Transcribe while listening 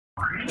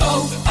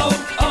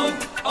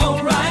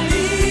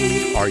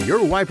O'Reilly. Are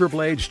your wiper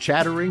blades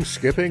chattering,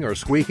 skipping, or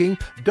squeaking?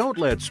 Don't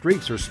let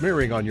streaks or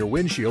smearing on your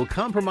windshield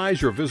compromise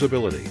your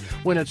visibility.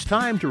 When it's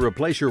time to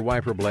replace your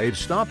wiper blades,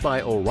 stop by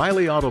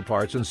O'Reilly Auto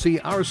Parts and see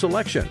our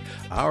selection.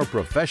 Our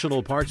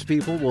professional parts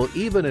people will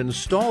even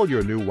install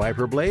your new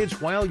wiper blades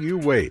while you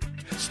wait.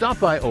 Stop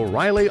by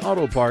O'Reilly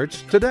Auto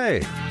Parts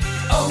today.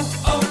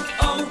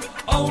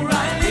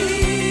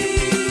 O'Reilly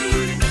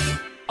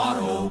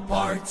Auto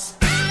Parts.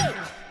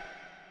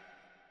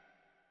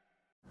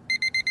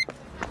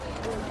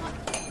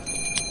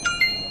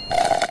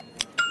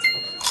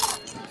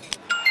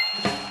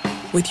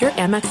 With your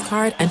Amex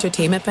card,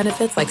 entertainment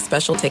benefits like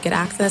special ticket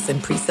access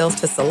and pre-sales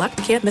to select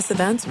can't-miss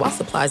events while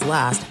supplies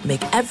last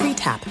make every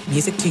tap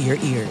music to your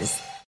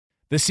ears.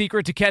 The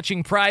secret to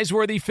catching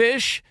prize-worthy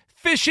fish?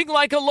 Fishing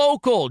like a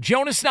local.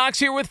 Jonas Knox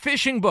here with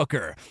Fishing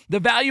Booker.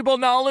 The valuable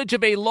knowledge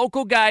of a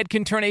local guide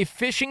can turn a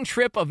fishing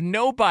trip of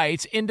no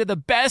bites into the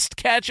best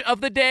catch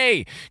of the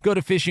day. Go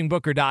to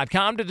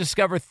fishingbooker.com to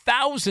discover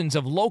thousands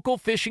of local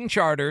fishing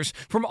charters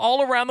from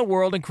all around the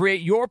world and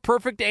create your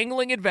perfect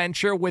angling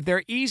adventure with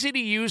their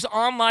easy-to-use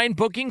online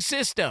booking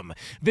system.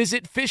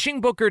 Visit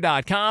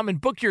fishingbooker.com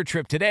and book your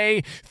trip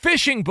today.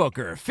 Fishing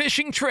Booker.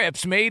 Fishing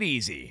trips made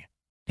easy.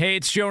 Hey,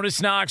 it's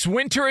Jonas Knox.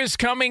 Winter is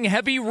coming.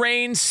 Heavy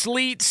rain,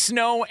 sleet,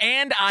 snow,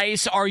 and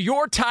ice. Are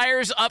your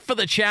tires up for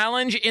the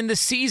challenge? In the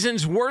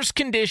season's worst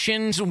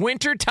conditions,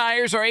 winter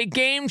tires are a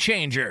game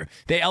changer.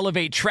 They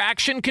elevate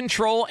traction,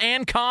 control,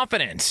 and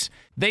confidence.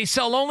 They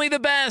sell only the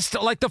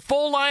best, like the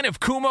full line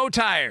of Kumho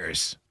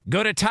tires.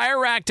 Go to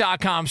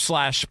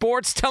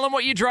TireRack.com/sports. Tell them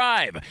what you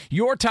drive.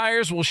 Your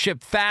tires will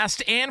ship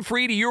fast and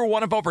free to your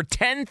one of over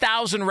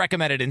 10,000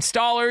 recommended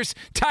installers.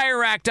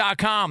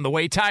 TireRack.com, the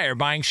way tire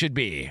buying should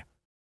be.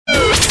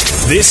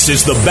 This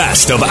is the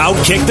best of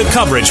Outkick the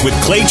Coverage with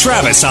Clay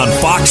Travis on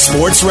Fox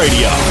Sports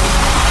Radio.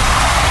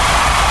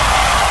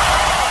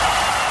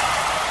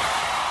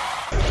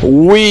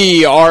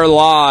 We are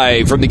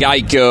live from the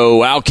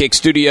Geico Outkick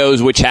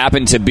Studios, which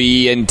happen to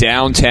be in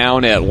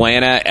downtown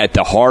Atlanta at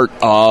the heart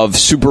of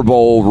Super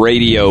Bowl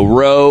Radio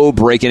Row,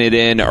 breaking it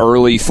in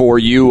early for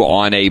you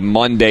on a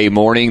Monday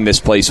morning. This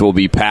place will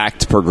be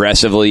packed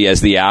progressively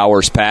as the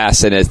hours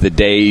pass and as the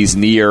days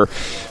near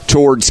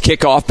towards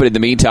kickoff. But in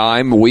the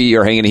meantime, we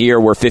are hanging here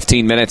where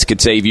 15 minutes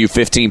could save you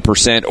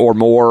 15% or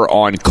more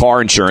on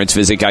car insurance.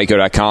 Visit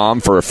geico.com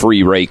for a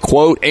free rate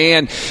quote.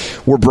 And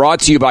we're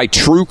brought to you by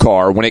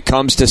TrueCar. When it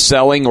comes to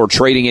selling or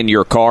trading in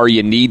your car,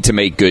 you need to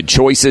make good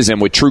choices.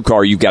 And with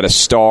TrueCar, you've got a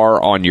star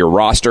on your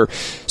roster.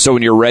 So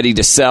when you're ready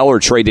to sell or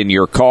trade in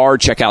your car,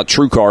 check out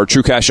TrueCar.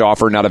 True cash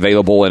offer not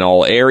available in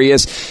all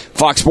areas.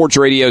 Fox Sports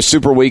Radio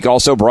Super Week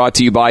also brought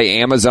to you by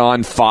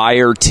Amazon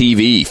Fire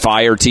TV.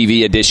 Fire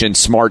TV Edition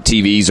smart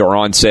TVs are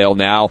on sale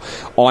now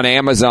on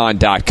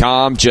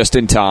Amazon.com just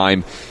in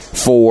time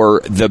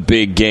for the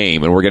big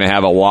game. And we're going to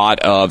have a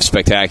lot of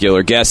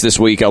spectacular guests this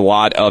week, a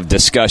lot of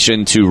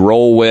discussion to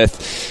roll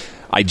with.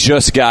 I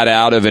just got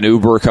out of an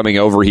Uber coming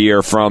over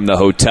here from the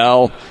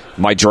hotel.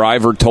 My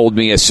driver told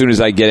me as soon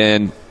as I get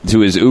in to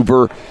his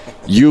Uber,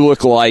 "You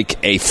look like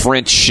a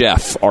French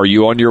chef. Are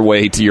you on your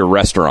way to your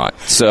restaurant?"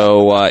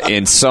 So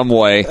in some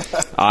way,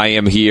 I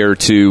am here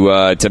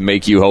to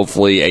make you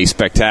hopefully a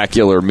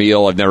spectacular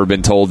meal. I've never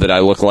been told that I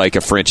look like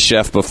a French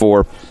chef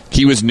before.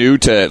 He was new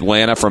to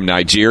Atlanta from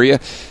Nigeria.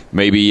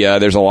 Maybe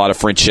there's a lot of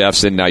French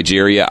chefs in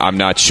Nigeria. I'm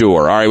not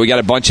sure. All right, we got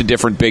a bunch of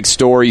different big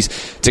stories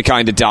to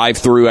kind of dive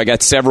through. I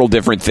got several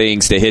different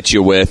things to hit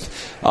you with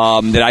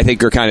that I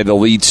think are kind of the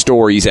lead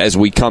stories as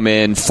we come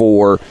in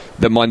for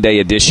the Monday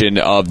edition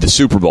of the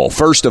Super Bowl.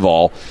 First of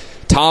all,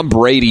 Tom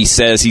Brady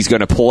says he's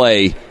going to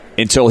play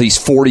until he's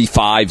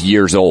 45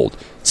 years old.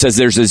 Says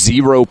there's a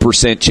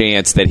 0%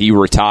 chance that he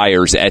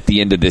retires at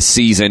the end of this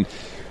season.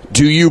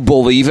 Do you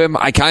believe him?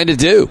 I kind of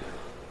do.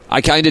 I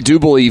kind of do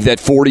believe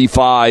that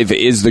 45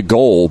 is the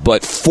goal,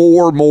 but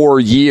 4 more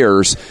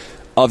years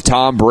of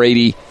Tom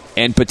Brady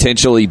and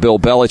potentially Bill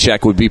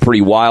Belichick would be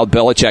pretty wild.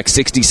 Belichick,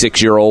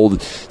 66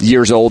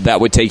 years old,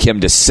 that would take him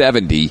to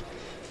 70.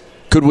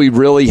 Could we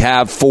really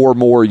have 4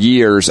 more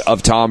years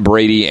of Tom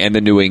Brady and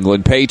the New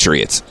England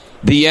Patriots?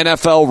 The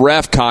NFL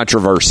ref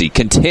controversy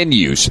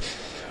continues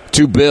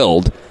to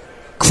build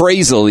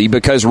crazily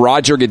because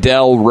Roger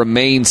Goodell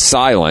remains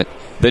silent.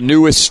 The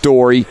newest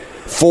story,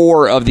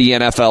 4 of the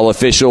NFL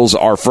officials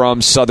are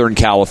from Southern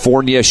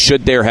California.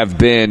 Should there have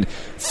been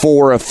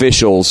 4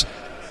 officials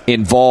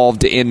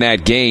involved in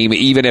that game,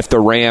 even if the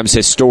Rams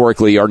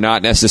historically are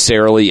not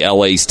necessarily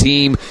LA's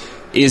team?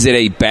 Is it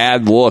a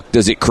bad look?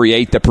 Does it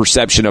create the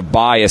perception of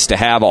bias to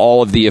have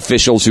all of the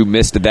officials who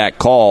missed that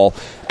call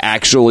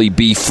actually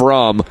be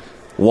from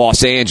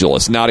Los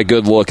Angeles? Not a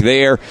good look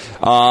there.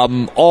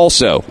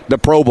 Also, the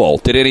Pro Bowl.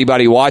 Did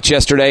anybody watch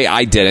yesterday?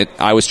 I didn't.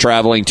 I was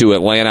traveling to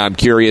Atlanta. I'm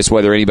curious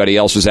whether anybody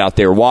else was out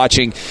there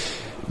watching.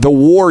 The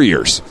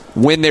Warriors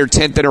win their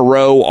 10th in a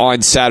row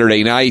on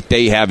Saturday night.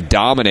 They have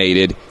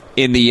dominated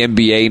in the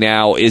NBA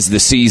now. Is the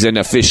season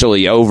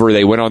officially over?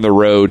 They went on the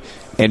road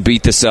and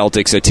beat the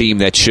Celtics, a team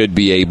that should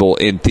be able,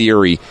 in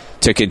theory,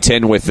 to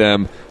contend with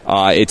them.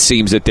 it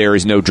seems that there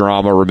is no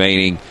drama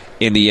remaining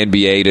in the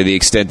NBA to the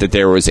extent that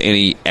there was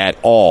any at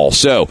all.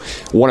 So,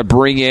 want to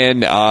bring in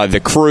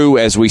the crew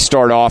as we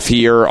start off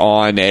here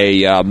on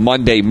a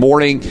Monday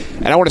morning.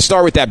 And I want to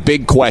start with that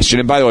big question.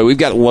 And by the way, we've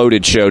got a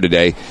loaded show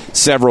today.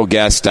 Several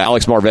guests.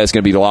 Alex Marvez is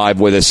going to be live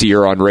with us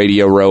here on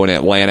Radio Row in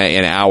Atlanta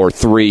in Hour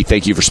 3.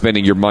 Thank you for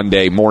spending your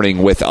Monday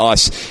morning with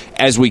us.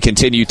 As we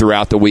continue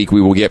throughout the week,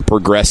 we will get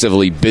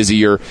progressively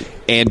busier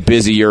and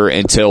busier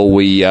until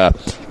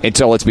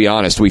let's be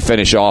honest, we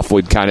finish off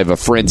with kind of a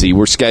frenzy.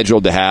 We're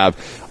scheduled to have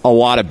a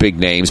lot of big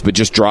names, but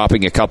just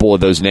dropping a couple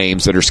of those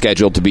names that are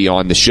scheduled to be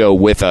on the show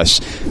with us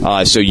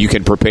so you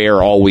can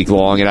prepare all week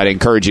long. And I'd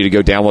encourage you to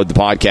go download the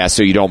podcast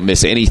so you don't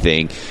miss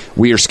anything.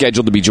 We are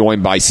scheduled to be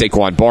joined by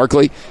Saquon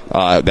Barkley.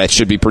 That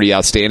should be pretty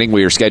outstanding.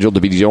 We are scheduled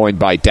to be joined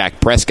by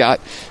Dak Prescott,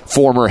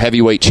 former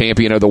heavyweight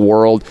champion of the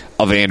world,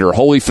 Evander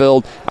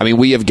Holyfield. I mean,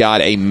 we have got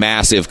a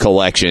massive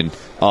collection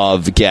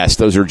of guests.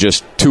 Those are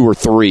just 2 or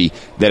 3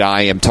 that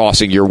I am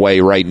tossing your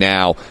way right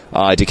now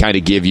to kind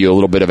of give you a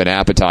little bit of an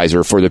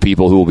appetizer for the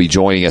people who will be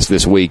joining us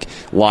this week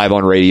live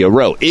on Radio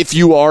Row. If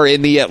you are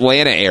in the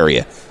Atlanta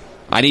area,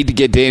 I need to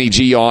get Danny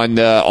G on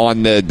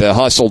the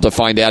hustle to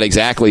find out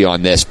exactly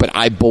on this, but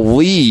I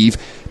believe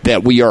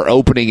that we are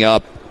opening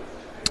up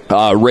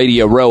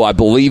Radio Row. I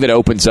believe it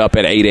opens up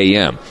at 8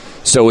 a.m.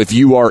 So if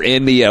you are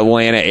in the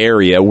Atlanta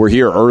area, we're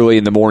here early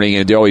in the morning,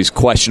 and it's always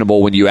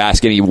questionable when you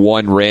ask any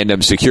one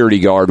random security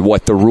guard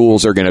what the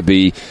rules are going to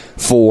be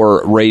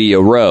for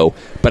Radio Row.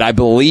 But I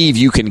believe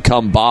you can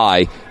come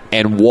by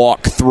and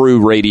walk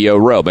through Radio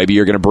Row. Maybe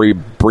you're going to be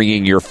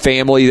bringing your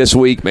family this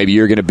week. Maybe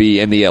you're going to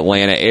be in the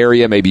Atlanta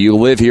area. Maybe you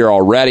live here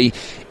already.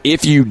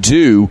 If you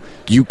do,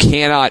 you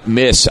cannot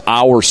miss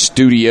our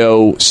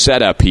studio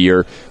setup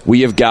here.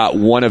 We have got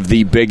one of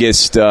the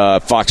biggest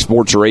Fox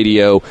Sports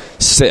Radio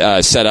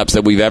setups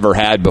that we've ever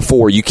had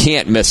before. You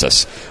can't miss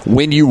us.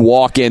 When you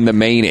walk in the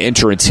main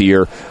entrance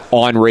here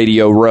on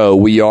Radio Row,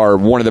 we are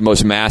one of the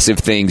most massive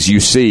things you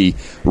see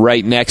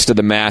right next to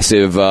the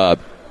massive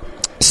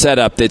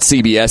setup that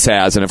CBS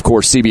has, and of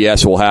course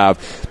CBS will have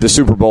the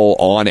Super Bowl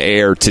on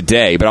air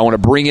today. But I want to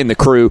bring in the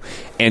crew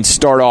and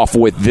start off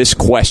with this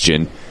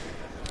question.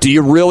 Do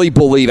you really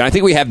believe, and I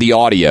think we have the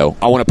audio,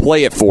 I want to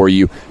play it for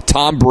you,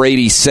 Tom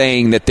Brady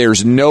saying that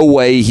there's no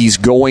way he's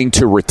going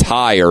to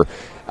retire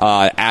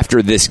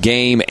after this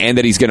game and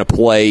that he's going to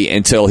play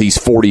until he's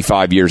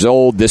 45 years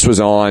old. This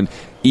was on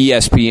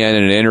ESPN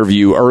in an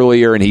interview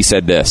earlier, and he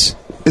said this.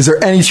 Is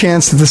there any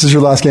chance that this is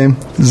your last game?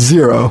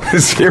 Zero.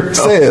 Zero.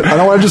 Say it. I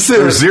don't want to just say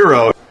it.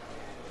 Zero.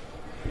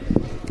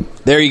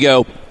 There you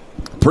go.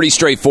 Pretty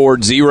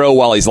straightforward. Zero.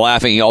 While he's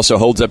laughing, he also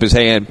holds up his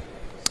hand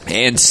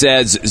and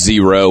says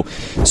zero.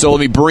 So let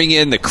me bring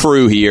in the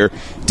crew here.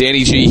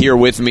 Danny G here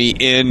with me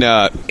in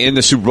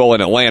the Super Bowl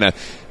in Atlanta.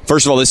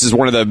 First of all, this is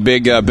one of the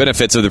big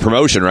benefits of the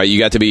promotion, right? You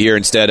got to be here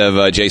instead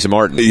of Jason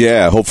Martin.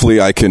 Yeah,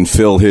 hopefully I can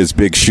fill his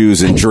big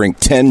shoes and drink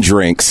 10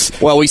 drinks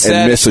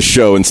and miss a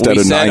show instead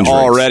of 9 drinks.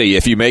 Already,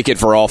 if you make it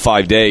for all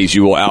 5 days,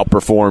 you will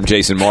outperform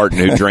Jason Martin,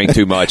 who drank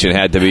too much and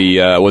had to be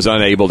was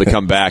unable to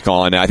come back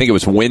on, I think it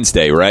was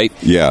Wednesday, right?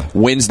 Yeah.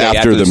 Wednesday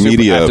after the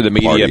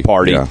media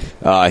party.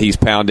 Yeah. He's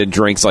pounding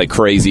drinks like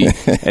crazy,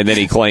 and then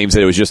he claims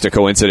that it was just a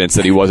coincidence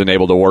that he wasn't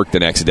able to work the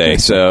next day.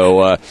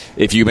 So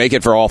if you make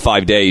it for all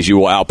 5 days, you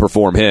will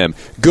outperform him.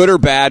 Good or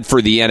bad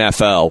for the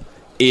NFL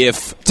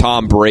if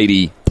Tom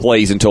Brady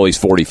plays until he's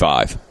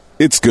 45?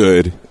 It's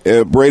good.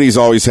 Brady's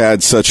always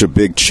had such a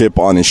big chip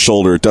on his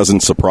shoulder. It doesn't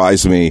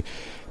surprise me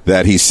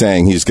that he's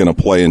saying he's going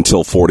to play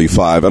until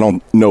 45. I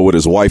don't know what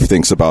his wife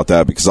thinks about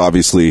that because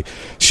obviously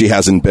she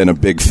hasn't been a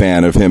big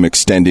fan of him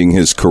extending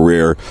his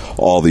career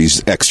all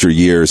these extra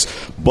years.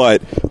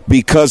 But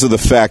because of the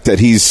fact that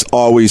he's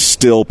always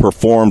still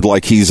performed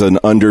like he's an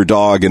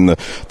underdog and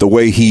the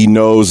way he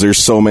knows there's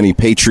so many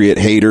Patriot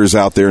haters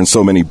out there and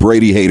so many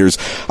Brady haters,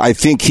 I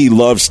think he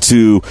loves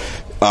to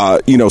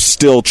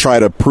still try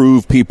to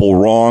prove people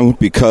wrong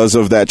because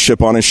of that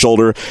chip on his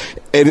shoulder.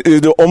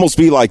 It'll almost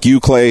be like you,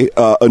 Clay,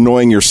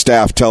 annoying your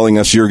staff telling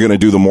us you're going to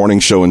do the morning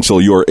show until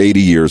you're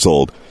 80 years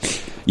old.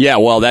 Yeah,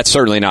 well, that's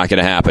certainly not going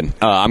to happen.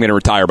 I'm going to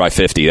retire by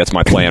 50. That's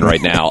my plan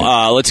right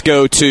now. Let's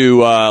go to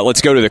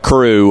the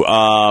crew.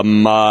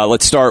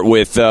 Let's start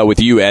with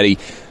you, Eddie.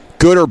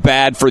 Good or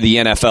bad for the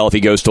NFL if he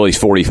goes till he's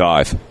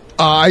 45?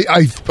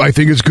 I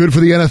think it's good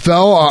for the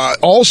NFL.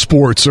 All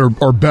sports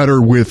are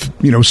better with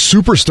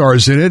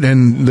superstars in it,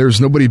 and there's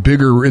nobody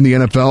bigger in the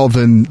NFL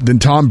than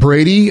Tom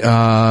Brady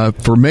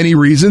for many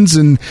reasons.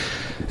 And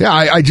yeah,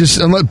 I just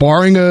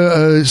barring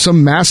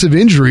some massive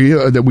injury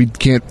that we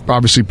can't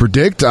obviously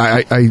predict,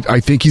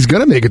 I think he's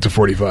going to make it to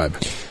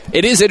 45.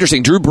 It is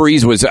interesting. Drew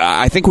Brees was,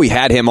 I think we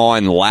had him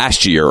on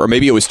last year, or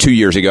maybe it was 2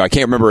 years ago. I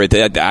can't remember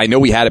it. I know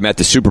we had him at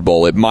the Super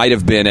Bowl. It might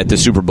have been at the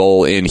Super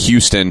Bowl in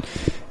Houston.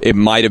 It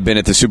might have been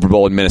at the Super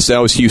Bowl in Minnesota.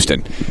 It was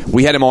Houston.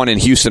 We had him on in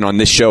Houston on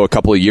this show a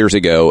couple of years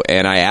ago,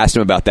 and I asked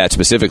him about that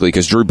specifically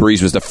because Drew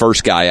Brees was the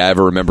first guy I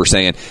ever remember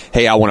saying,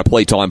 hey, I want to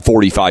play till I'm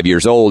 45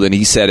 years old. And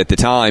he said at the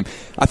time,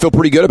 I feel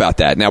pretty good about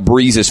that. Now,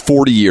 Brees is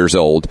 40 years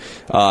old,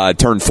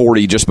 turned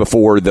 40 just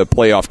before the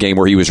playoff game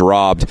where he was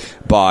robbed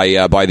by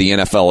the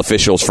NFL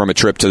officials from a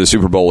trip to the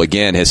Super Bowl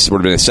again. His would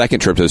have been his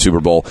second trip to the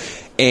Super Bowl.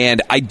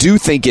 And I do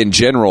think in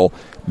general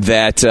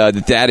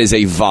that is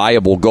a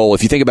viable goal.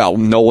 If you think about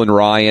Nolan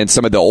Ryan,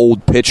 some of the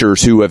old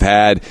pitchers who have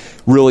had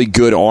really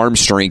good arm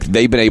strength,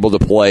 they've been able to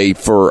play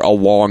for a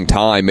long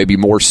time, maybe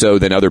more so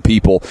than other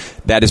people.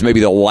 That is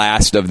maybe the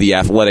last of the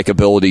athletic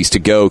abilities to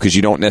go because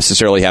you don't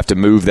necessarily have to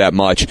move that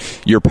much.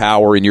 Your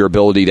power and your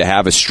ability to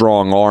have a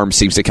strong arm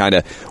seems to kind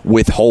of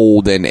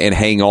withhold and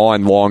hang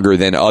on longer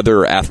than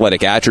other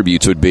athletic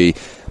attributes would be.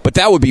 But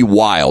that would be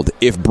wild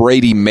if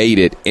Brady made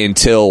it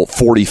until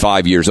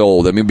 45 years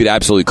old. I mean, it'd be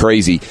absolutely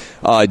crazy.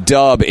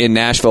 Dub in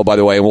Nashville, by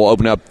the way, and we'll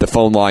open up the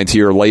phone lines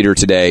here later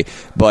today,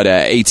 but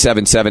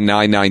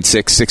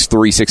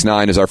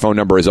 877-996-6369 is our phone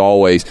number as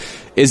always.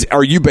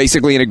 Are you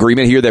basically in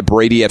agreement here that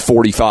Brady at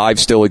 45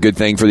 still a good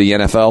thing for the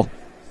NFL?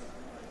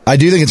 I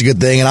do think it's a good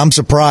thing, and I'm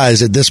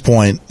surprised at this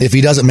point if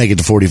he doesn't make it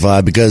to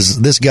 45 because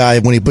this guy,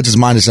 when he puts his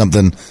mind to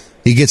something,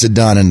 he gets it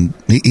done, and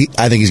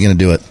I think he's going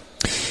to do it.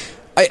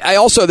 I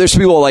also, there's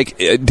people like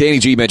Danny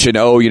G mentioned,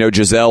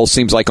 Giselle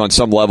seems like on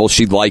some level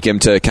she'd like him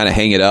to kind of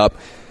hang it up.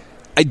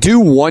 I do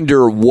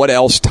wonder what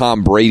else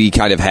Tom Brady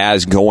kind of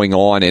has going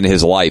on in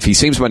his life. He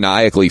seems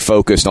maniacally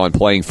focused on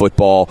playing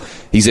football.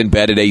 He's in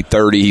bed at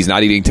 8:30. He's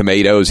not eating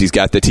tomatoes. He's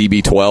got the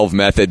TB12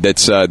 method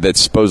that's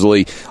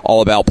supposedly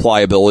all about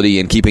pliability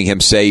and keeping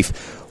him safe.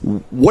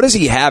 What does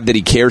he have that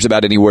he cares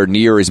about anywhere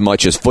near as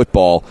much as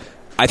football?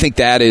 I think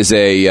that is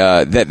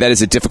a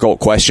difficult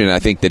question. I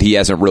think that he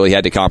hasn't really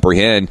had to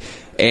comprehend.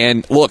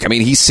 And look, I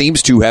mean, he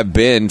seems to have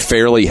been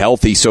fairly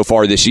healthy so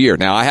far this year.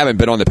 Now, I haven't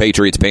been on the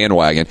Patriots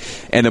bandwagon,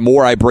 and the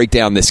more I break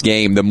down this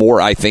game, the more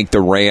I think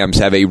the Rams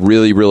have a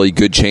really, really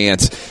good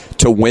chance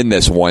to win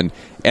this one,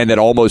 and that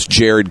almost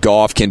Jared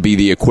Goff can be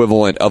the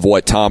equivalent of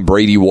what Tom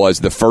Brady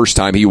was the first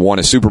time he won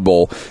a Super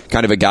Bowl,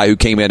 kind of a guy who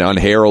came in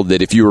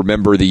unheralded. If you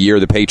remember the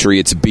year the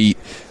Patriots beat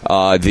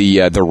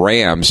the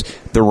Rams,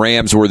 the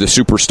Rams were the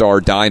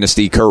superstar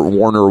dynasty. Kurt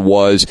Warner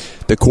was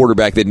the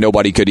quarterback that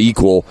nobody could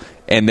equal.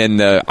 And then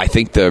I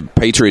think the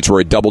Patriots were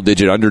a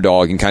double-digit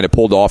underdog and kind of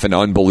pulled off an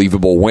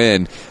unbelievable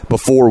win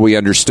before we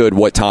understood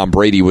what Tom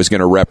Brady was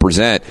going to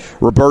represent.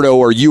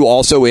 Roberto, are you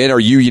also in?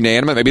 Are you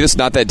unanimous? Maybe this is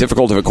not that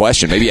difficult of a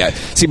question.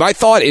 See, my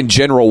thought in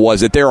general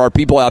was that there are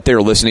people out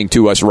there listening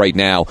to us right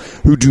now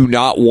who do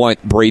not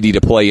want Brady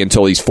to play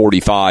until he's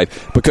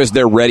 45 because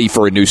they're ready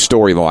for a new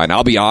storyline.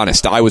 I'll be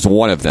honest, I was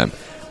one of them.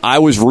 I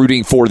was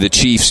rooting for the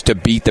Chiefs to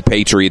beat the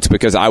Patriots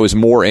because I was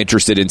more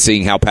interested in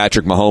seeing how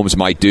Patrick Mahomes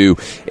might do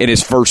in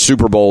his first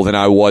Super Bowl than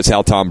I was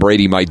how Tom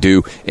Brady might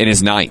do in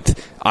his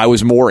 9th. I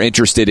was more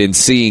interested in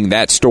seeing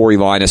that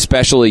storyline,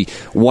 especially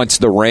once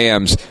the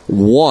Rams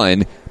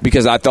won,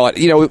 because I thought,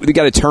 we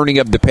got a turning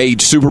of the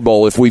page Super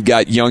Bowl if we've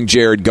got young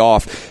Jared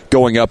Goff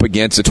going up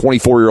against a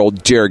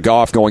 24-year-old Jared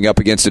Goff going up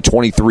against a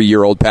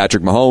 23-year-old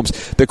Patrick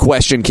Mahomes. The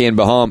question can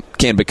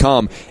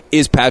become,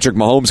 is Patrick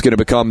Mahomes going to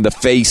become the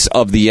face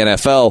of the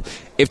NFL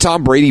if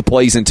Tom Brady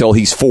plays until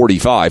he's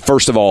 45?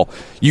 First of all,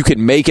 you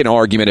can make an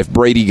argument if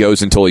Brady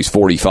goes until he's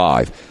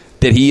 45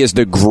 that he is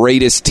the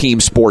greatest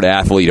team sport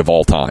athlete of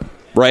all time.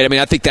 Right? I mean,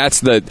 I think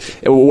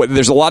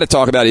there's a lot of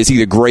talk about, is he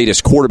the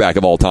greatest quarterback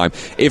of all time?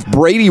 If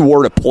Brady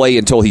were to play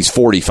until he's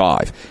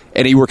 45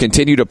 and he were to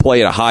continue to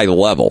play at a high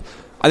level,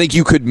 I think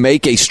you could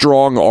make a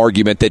strong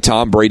argument that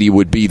Tom Brady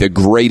would be the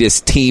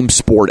greatest team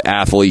sport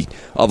athlete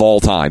of all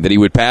time, that he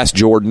would pass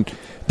Jordan,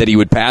 that he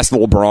would pass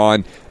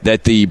LeBron,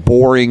 that the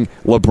boring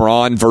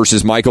LeBron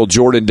versus Michael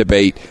Jordan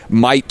debate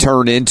might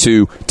turn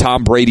into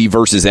Tom Brady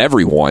versus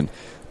everyone.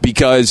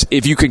 Because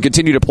if you can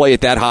continue to play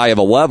at that high of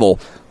a level,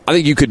 I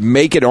think you could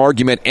make an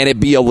argument, and it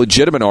be a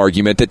legitimate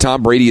argument, that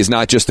Tom Brady is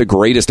not just the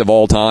greatest of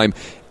all time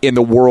in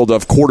the world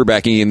of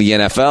quarterbacking in the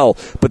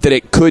NFL, but that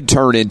it could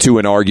turn into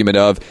an argument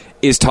of,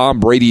 is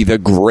Tom Brady the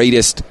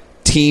greatest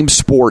team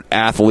sport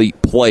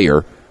athlete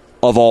player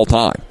of all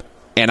time?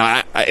 And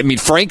I mean,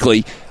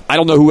 frankly, I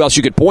don't know who else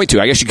you could point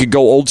to. I guess you could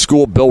go old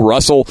school Bill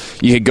Russell.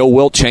 You could go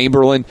Wilt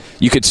Chamberlain.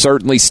 You could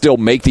certainly still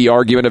make the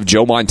argument of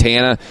Joe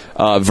Montana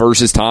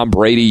versus Tom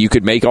Brady. You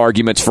could make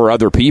arguments for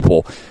other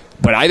people.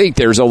 But I think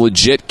there's a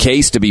legit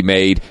case to be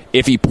made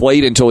if he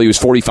played until he was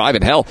 45.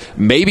 And hell,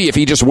 maybe if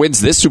he just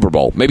wins this Super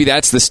Bowl, maybe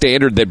that's the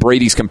standard that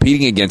Brady's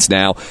competing against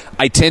now.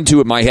 I tend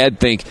to, in my head,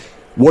 think,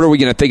 what are we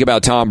going to think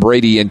about Tom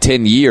Brady in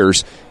 10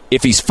 years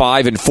if he's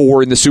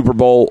 5-4 in the Super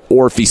Bowl,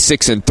 or if he's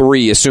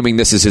 6-3, assuming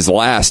this is his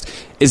last?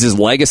 Is his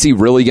legacy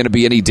really going to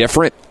be any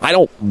different? I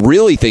don't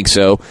really think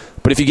so.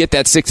 But if you get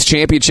that 6th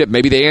championship,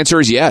 maybe the answer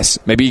is yes.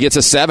 Maybe he gets a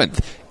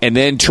 7th. And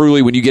then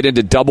truly, when you get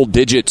into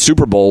double-digit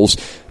Super Bowls,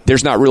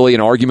 there's not really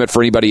an argument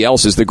for anybody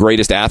else as the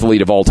greatest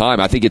athlete of all time.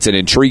 I think it's an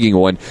intriguing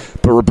one.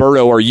 But,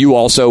 Roberto, are you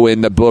also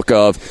in the book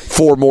of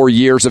 4 more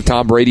years of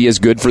Tom Brady is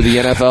good for the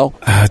NFL?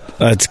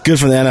 It's good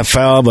for the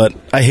NFL, but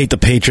I hate the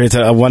Patriots.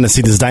 I want to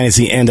see this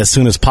dynasty end as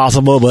soon as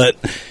possible, but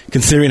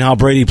considering how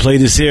Brady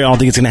played this year, I don't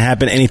think it's going to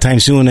happen anytime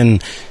soon.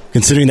 And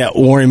considering that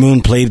Warren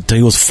Moon played till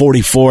he was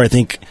 44, I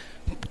think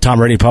Tom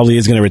Brady probably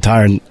is going to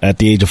retire at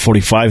the age of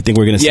 45. I think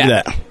we're going to see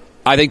that.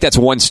 I think that's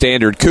one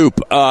standard.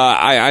 Coop,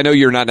 I know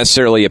you're not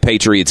necessarily a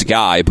Patriots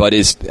guy, but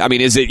is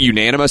it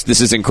unanimous?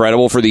 This is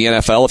incredible for the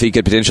NFL if he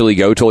could potentially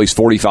go till he's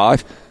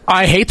 45?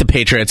 I hate the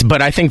Patriots,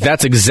 but I think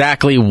that's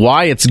exactly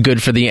why it's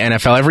good for the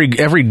NFL.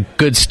 Every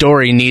good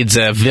story needs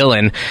a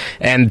villain,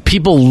 and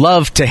people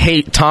love to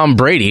hate Tom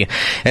Brady.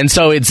 And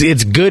so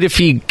it's good if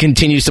he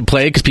continues to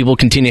play because people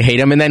continue to hate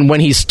him. And then when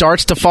he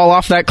starts to fall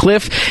off that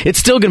cliff, it's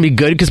still going to be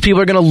good because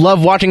people are going to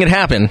love watching it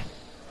happen.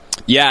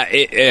 Yeah,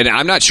 and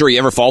I'm not sure he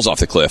ever falls off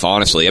the cliff,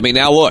 honestly. I mean,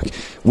 now look,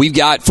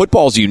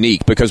 football's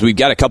unique because we've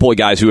got a couple of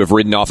guys who have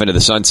ridden off into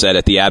the sunset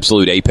at the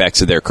absolute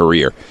apex of their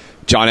career.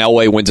 John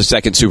Elway wins a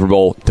second Super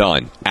Bowl,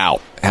 done,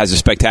 out, has a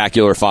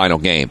spectacular final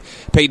game.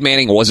 Peyton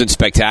Manning wasn't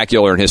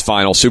spectacular in his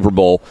final Super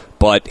Bowl,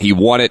 but he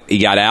won it, he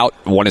got out,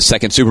 won his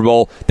second Super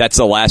Bowl. That's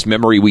the last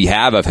memory we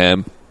have of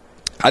him.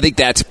 I think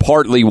that's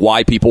partly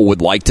why people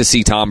would like to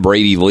see Tom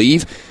Brady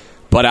leave,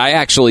 but I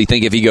actually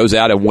think if he goes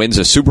out and wins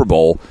a Super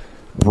Bowl,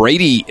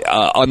 Brady,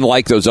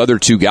 unlike those other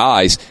two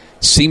guys,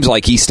 seems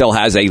like he still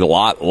has a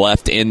lot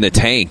left in the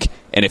tank.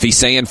 And if he's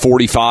saying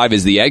 45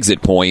 is the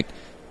exit point,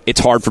 it's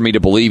hard for me to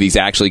believe he's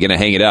actually going to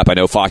hang it up. I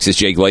know Fox's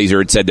Jay Glazer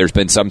had said there's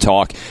been some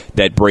talk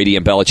that Brady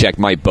and Belichick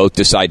might both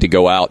decide to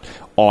go out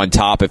on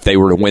top if they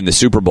were to win the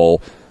Super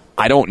Bowl.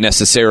 I don't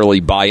necessarily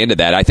buy into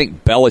that. I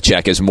think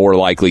Belichick is more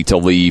likely to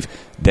leave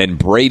than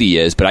Brady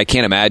is, but I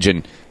can't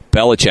imagine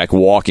Belichick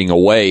walking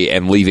away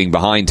and leaving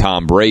behind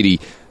Tom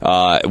Brady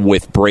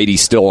with Brady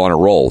still on a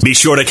roll. Be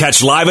sure to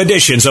catch live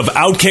editions of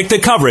Outkick the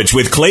Coverage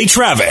with Clay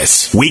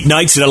Travis.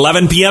 Weeknights at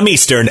 11 p.m.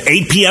 Eastern,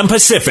 8 p.m.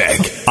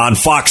 Pacific on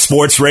Fox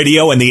Sports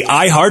Radio and the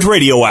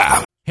iHeartRadio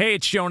app. Hey,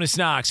 it's Jonas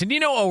Knox, and you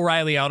know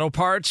O'Reilly Auto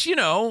Parts. You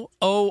know,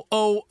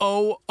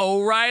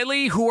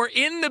 O'Reilly, who are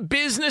in the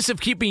business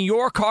of keeping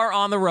your car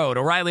on the road.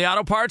 O'Reilly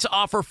Auto Parts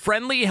offer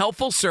friendly,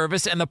 helpful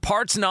service and the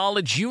parts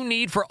knowledge you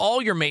need for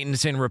all your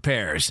maintenance and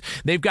repairs.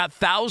 They've got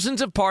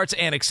thousands of parts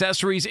and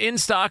accessories in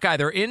stock,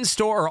 either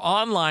in-store or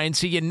online,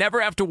 so you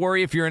never have to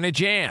worry if you're in a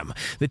jam.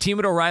 The team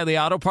at O'Reilly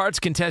Auto Parts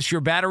can test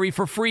your battery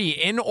for free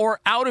in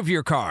or out of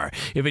your car.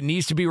 If it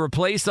needs to be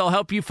replaced, they'll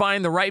help you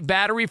find the right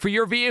battery for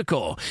your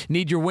vehicle.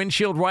 Need your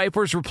windshield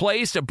wipers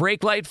replaced, a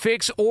brake light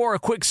fix, or a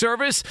quick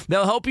service?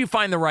 They'll help you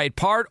find the right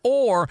part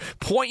or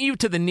point you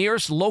to the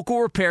nearest local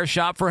repair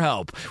shop for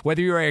help.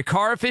 Whether you're a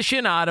car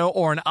aficionado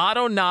or an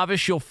auto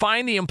novice, you'll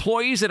find the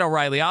employees at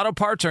O'Reilly Auto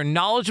Parts are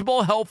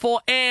knowledgeable,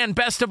 helpful, and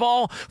best of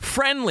all,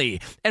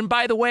 friendly. And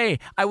by the way,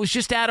 I was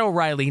just at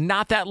O'Reilly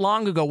not that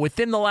long ago,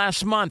 within the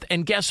last month,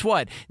 and guess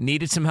what?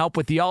 Needed some help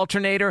with the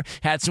alternator,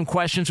 had some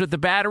questions with the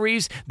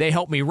batteries. They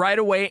helped me right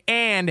away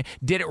and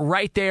did it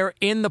right there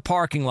in the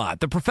parking lot.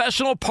 The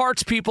professional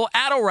parts people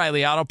at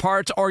O'Reilly Auto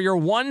Parts are your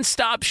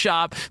one-stop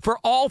shop for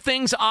all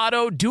things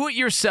auto,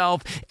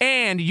 do-it-yourself,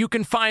 and you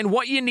can find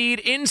what you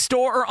need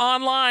in-store or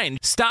online.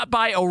 Stop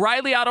by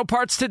O'Reilly Auto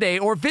Parts today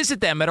or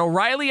visit them at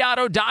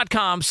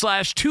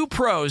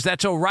O'ReillyAuto.com/2pros.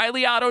 That's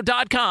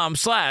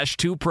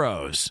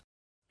O'ReillyAuto.com/2pros.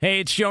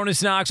 Hey, it's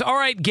Jonas Knox. All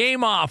right,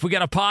 game off. We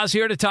got to pause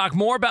here to talk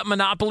more about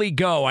Monopoly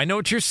Go. I know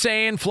what you're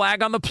saying,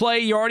 flag on the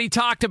play. You already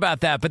talked about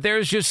that, but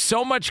there's just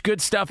so much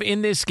good stuff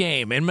in this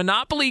game. In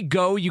Monopoly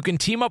Go, you can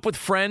team up with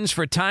friends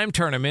for time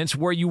tournaments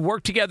where you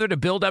work together to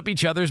build up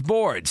each other's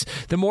boards.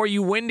 The more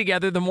you win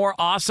together, the more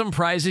awesome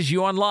prizes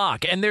you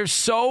unlock, and there's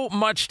so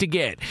much to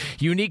get.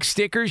 Unique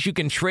stickers you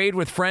can trade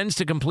with friends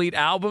to complete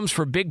albums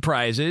for big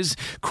prizes,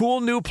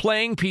 cool new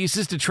playing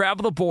pieces to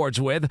travel the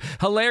boards with,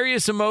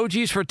 hilarious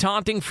emojis for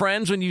taunting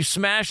friends when you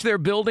smash their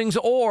buildings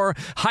or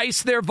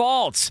heist their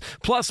vaults.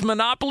 Plus,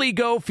 Monopoly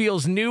Go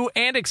feels new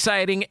and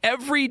exciting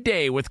every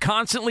day with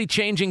constantly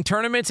changing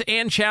tournaments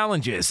and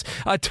challenges.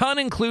 A ton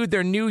include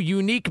their new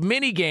unique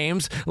mini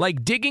games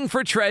like digging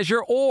for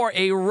treasure or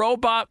a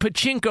robot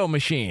pachinko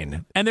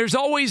machine. And there's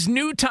always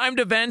new timed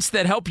events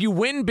that help you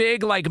win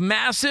big, like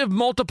massive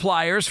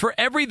multipliers for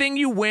everything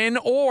you win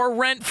or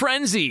rent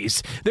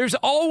frenzies. There's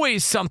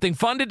always something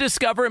fun to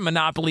discover in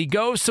Monopoly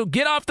Go, so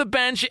get off the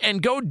bench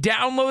and go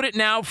download it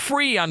now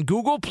free on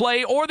Google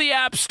Play or the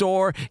App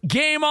Store.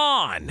 Game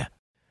on!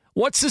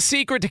 What's the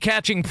secret to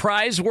catching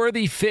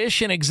prize-worthy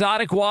fish in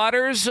exotic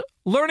waters?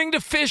 Learning to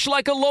fish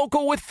like a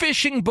local with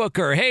Fishing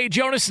Booker. Hey,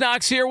 Jonas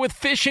Knox here with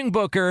Fishing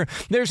Booker.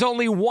 There's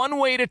only one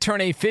way to turn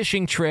a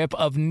fishing trip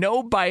of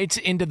no bites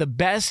into the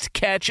best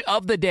catch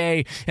of the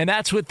day, and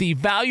that's with the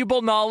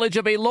valuable knowledge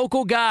of a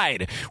local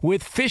guide.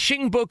 With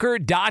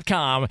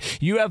FishingBooker.com,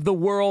 you have the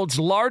world's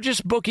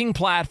largest booking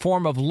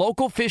platform of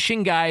local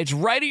fishing guides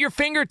right at your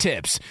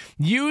fingertips.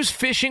 Use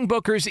Fishing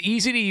Booker's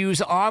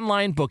easy-to-use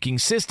online booking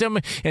system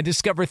and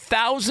discover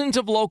thousands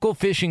of local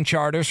fishing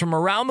charters from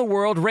around the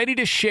world ready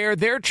to share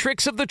their trips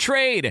tricks of the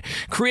trade.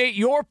 Create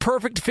your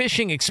perfect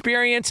fishing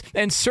experience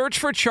and search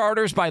for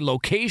charters by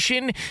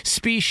location,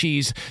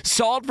 species,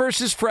 salt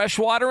versus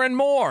freshwater, and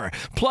more.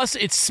 Plus,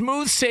 it's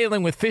smooth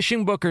sailing with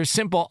Fishing Booker's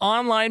simple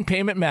online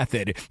payment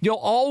method. You'll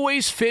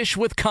always fish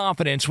with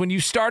confidence when you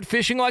start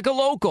fishing like a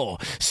local.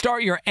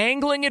 Start your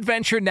angling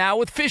adventure now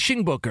with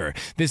Fishing Booker.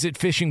 Visit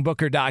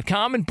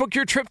fishingbooker.com and book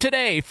your trip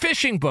today.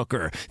 Fishing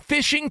Booker.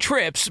 Fishing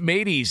trips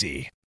made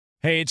easy.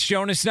 Hey, it's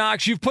Jonas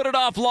Knox. You've put it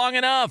off long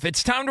enough.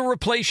 It's time to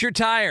replace your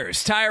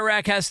tires. Tire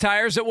Rack has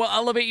tires that will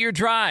elevate your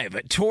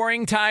drive.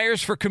 Touring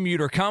tires for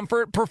commuter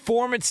comfort,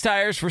 performance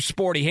tires for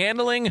sporty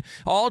handling,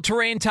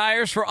 all-terrain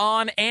tires for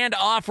on- and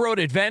off-road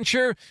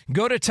adventure.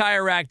 Go to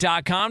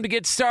TireRack.com to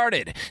get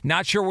started.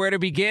 Not sure where to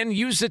begin?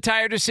 Use the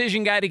Tire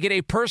Decision Guide to get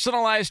a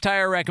personalized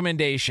tire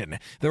recommendation.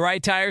 The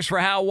right tires for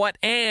how, what,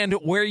 and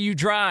where you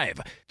drive.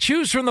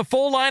 Choose from the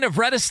full line of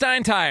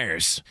Redestein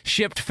tires.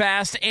 Shipped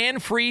fast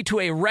and free to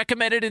a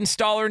recommended installer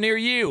near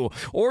you,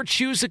 or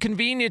choose the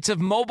convenience of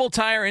mobile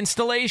tire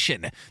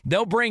installation.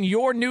 They'll bring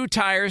your new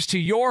tires to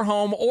your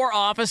home or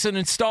office and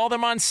install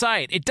them on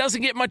site. It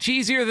doesn't get much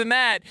easier than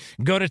that.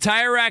 Go to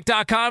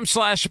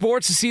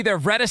TireRack.com/sports to see their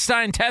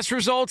Redestein test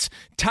results,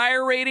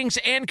 tire ratings,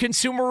 and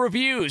consumer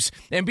reviews.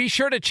 And be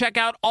sure to check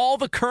out all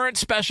the current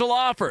special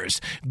offers.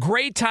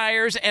 Great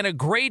tires and a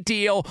great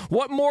deal.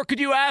 What more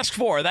could you ask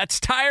for? That's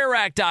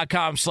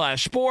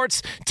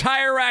TireRack.com/sports.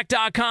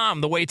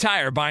 TireRack.com, the way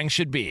tire buying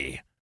should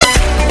be.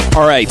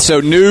 All right,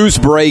 so news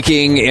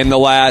breaking in the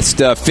last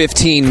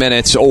 15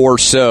 minutes or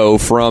so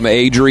from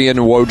Adrian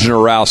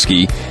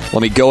Wojnarowski.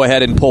 Let me go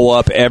ahead and pull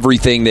up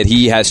everything that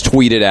he has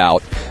tweeted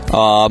out.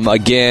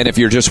 Again, if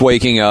you're just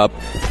waking up,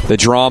 the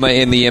drama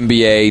in the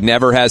NBA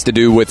never has to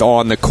do with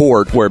on the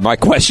court, where my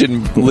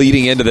question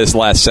leading into this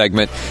last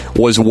segment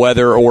was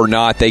whether or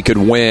not they could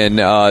win,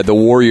 the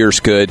Warriors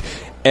could,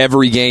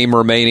 every game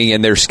remaining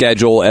in their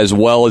schedule as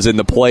well as in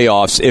the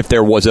playoffs if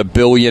there was $1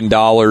 billion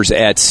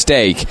at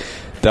stake.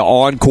 The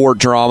on-court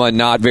drama,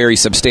 not very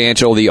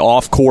substantial. The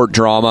off-court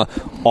drama,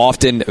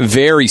 often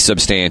very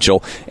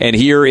substantial. And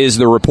here is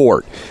the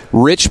report.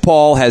 Rich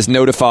Paul has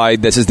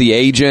notified, this is the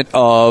agent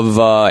of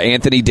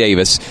Anthony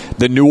Davis,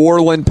 the New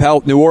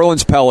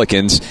Orleans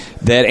Pelicans,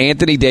 that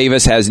Anthony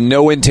Davis has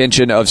no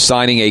intention of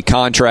signing a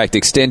contract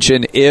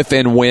extension if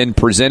and when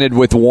presented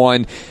with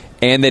one,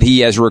 and that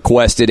he has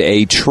requested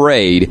a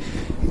trade.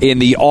 In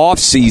the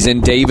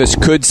offseason, Davis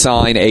could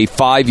sign a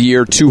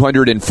 5-year,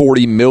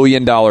 $240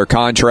 million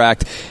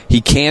contract.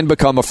 He can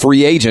become a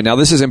free agent. Now,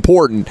 this is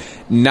important.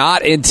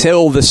 Not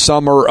until the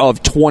summer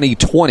of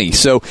 2020.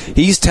 So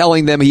he's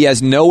telling them he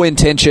has no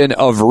intention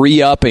of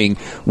re-upping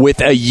with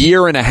a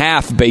year and a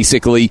half,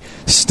 basically,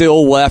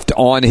 still left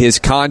on his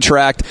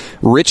contract.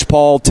 Rich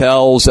Paul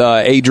tells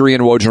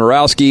Adrian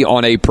Wojnarowski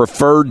on a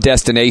preferred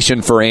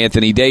destination for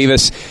Anthony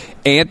Davis.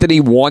 Anthony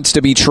wants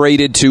to be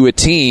traded to a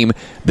team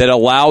that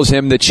allows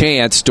him the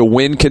chance to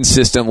win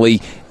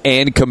consistently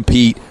and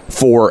compete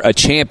for a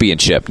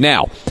championship.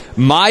 Now,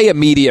 my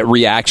immediate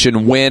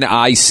reaction when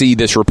I see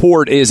this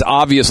report is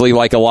obviously,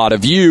 like a lot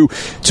of you,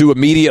 to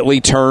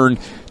immediately turn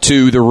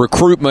to the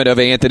recruitment of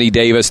Anthony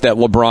Davis that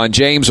LeBron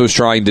James was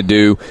trying to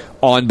do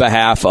on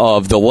behalf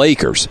of the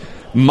Lakers.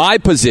 My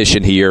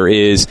position here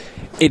is,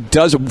 it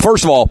does.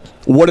 First of all,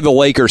 what do the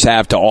Lakers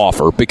have to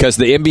offer? Because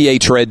the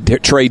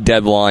NBA trade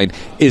deadline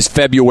is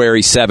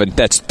February 7th.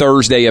 That's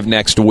Thursday of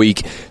next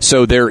week.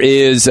 So there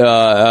is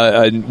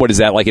what is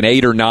that, like an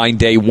 8 or 9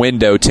 day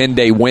window,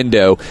 10-day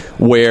window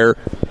where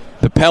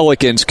the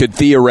Pelicans could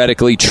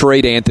theoretically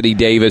trade Anthony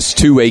Davis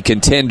to a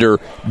contender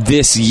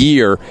this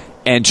year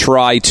and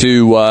try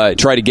to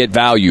get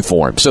value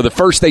for him. So the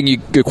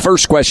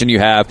first question you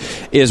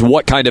have is,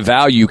 what kind of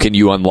value can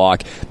you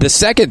unlock? The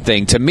second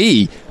thing, to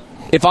me,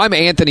 if I'm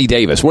Anthony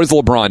Davis, what is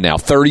LeBron now,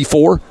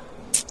 34?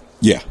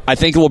 Yeah. I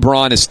think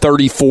LeBron is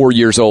 34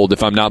 years old,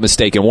 if I'm not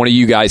mistaken. One of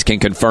you guys can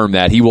confirm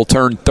that. He will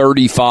turn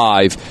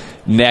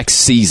 35 next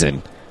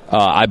season.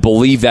 I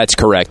believe that's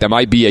correct. I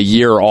might be a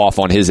year off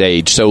on his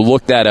age. So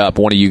look that up,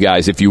 one of you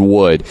guys, if you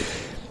would.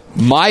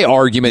 My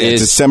argument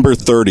is December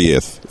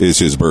 30th is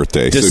his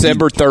birthday.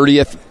 December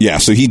 30th? Yeah,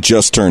 so he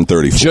just turned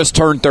 34. Just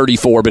turned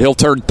 34, but he'll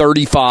turn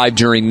 35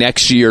 during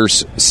next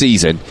year's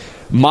season.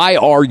 My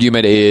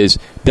argument is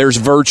there's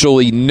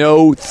virtually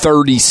no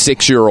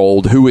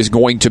 36-year-old who is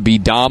going to be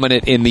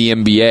dominant in the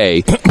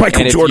NBA.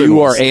 Michael and Jordan if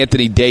you are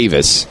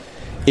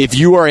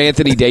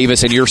Anthony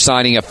Davis, and you're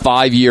signing a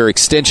 5-year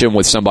extension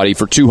with somebody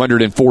for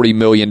 $240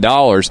 million,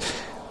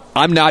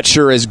 I'm not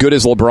sure, as good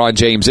as LeBron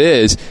James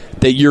is,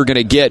 that you're going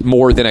to get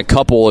more than a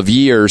couple of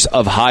years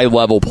of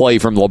high-level play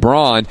from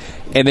LeBron,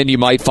 and then you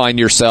might find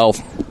yourself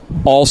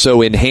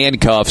also in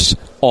handcuffs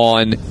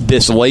on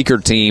this Laker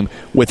team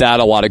without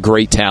a lot of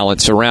great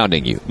talent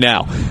surrounding you.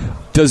 Now,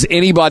 does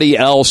anybody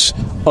else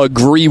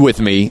agree with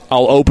me?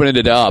 I'll open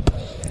it up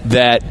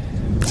that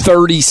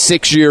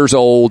 36 years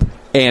old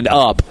and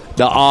up,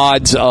 the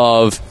odds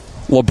of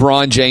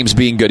LeBron James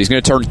being good. He's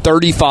going to turn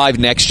 35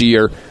 next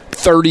year,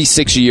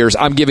 36 years.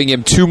 I'm giving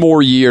him 2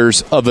 more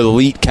years of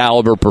elite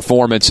caliber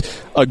performance.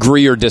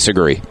 Agree or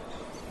disagree?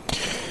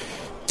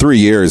 3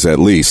 years at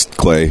least,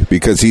 Clay,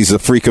 because he's a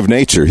freak of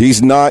nature.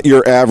 He's not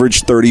your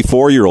average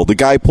 34-year-old. The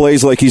guy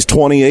plays like he's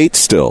 28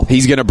 still.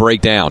 He's going to break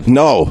down.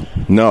 No.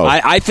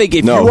 I think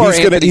if you are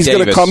he's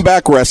going to come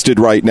back rested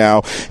right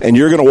now, and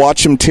you're going to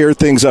watch him tear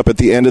things up at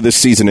the end of the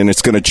season, and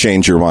it's going to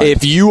change your mind.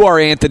 If you are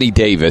Anthony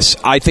Davis,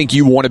 I think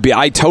you want to be.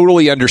 I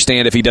totally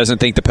understand if he doesn't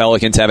think the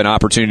Pelicans have an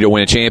opportunity to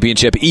win a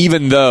championship,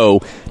 even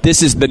though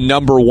this is the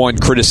number one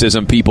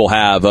criticism people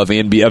have of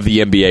the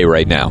NBA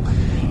right now,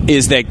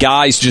 is that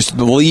guys just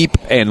leap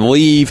and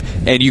leave,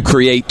 and you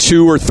create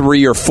 2 or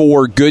 3 or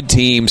 4 good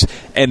teams,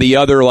 and the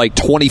other like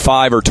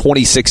 25 or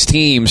 26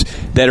 teams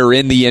that are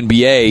in the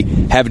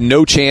NBA have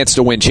no chance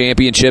to win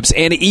championships.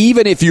 And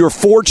even if you're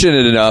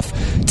fortunate enough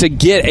to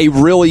get a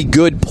really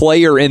good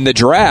player in the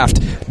draft,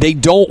 they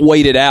don't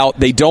wait it out.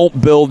 They don't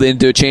build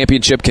into a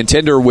championship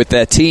contender with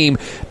that team.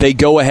 They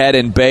go ahead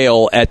and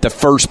bail at the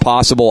first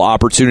possible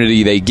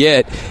opportunity they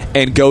get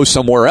and go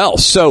somewhere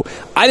else. So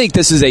I think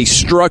this is a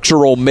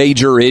structural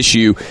major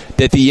issue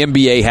that the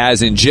NBA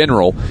has in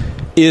general,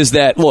 is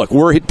that, look,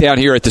 we're down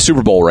here at the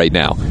Super Bowl right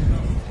now.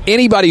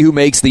 Anybody who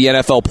makes the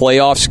NFL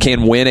playoffs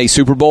can win a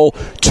Super Bowl.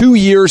 2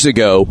 years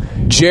ago,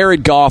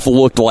 Jared Goff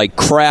looked like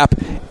crap,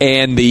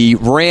 and the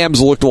Rams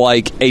looked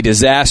like a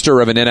disaster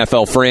of an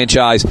NFL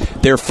franchise.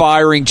 They're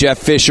firing Jeff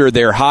Fisher.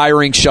 They're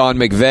hiring Sean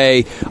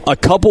McVay. A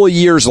couple of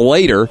years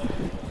later,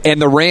 and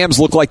the Rams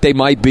look like they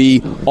might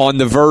be on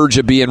the verge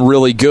of being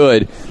really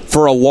good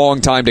for a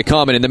long time to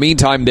come. And in the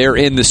meantime, they're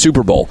in the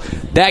Super Bowl.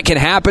 That can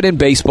happen in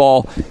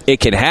baseball. It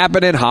can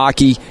happen in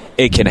hockey.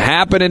 It can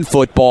happen in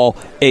football.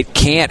 It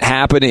can't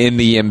happen in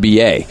the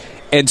NBA.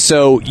 And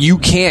so you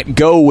can't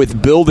go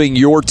with building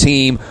your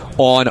team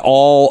on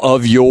all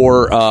of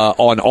your,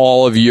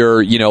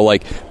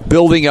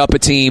 building up a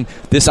team.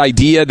 This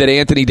idea that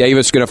Anthony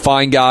Davis is going to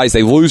find guys.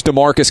 They lose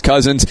DeMarcus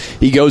Cousins.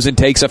 He goes and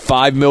takes a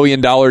 $5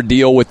 million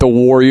deal with the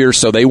Warriors,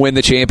 so they win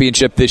the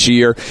championship this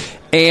year.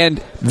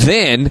 And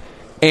then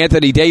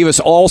Anthony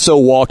Davis also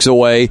walks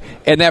away,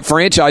 and that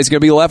franchise is going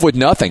to be left with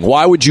nothing.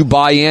 Why would you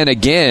buy in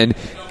again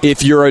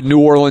if you're a New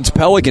Orleans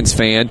Pelicans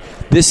fan?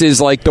 This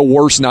is like the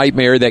worst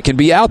nightmare that can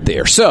be out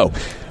there. So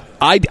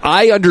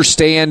I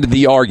understand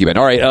the argument.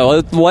 All right,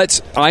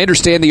 I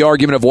understand the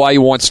argument of why he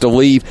wants to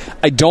leave.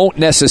 I don't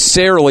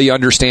necessarily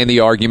understand the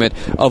argument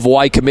of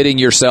why committing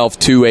yourself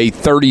to a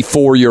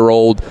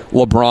 34-year-old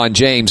LeBron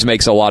James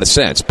makes a lot of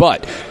sense.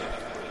 But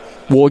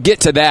we'll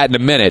get to that in a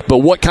minute. But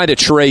what kind of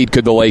trade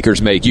could the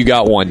Lakers make? You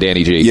got one,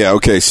 Danny G. Yeah,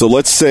 okay. So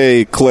let's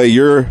say, Clay,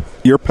 you're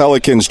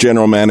Pelicans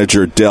general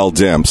manager, Dell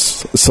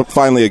Demps. So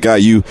finally a guy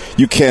you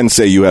can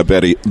say you have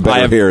better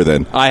hair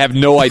than. I have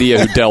no idea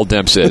who Dell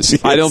Demps is.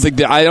 Yes. I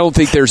don't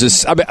think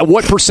there's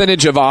what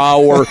percentage of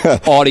our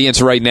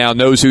audience right now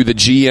knows who the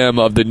GM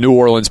of the New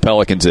Orleans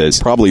Pelicans is?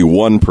 Probably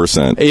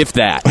 1%. If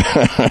that.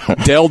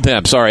 Dell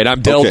Demps. All right,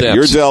 I'm Dell Demps.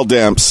 You're Dell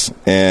Demps,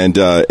 and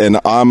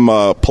I'm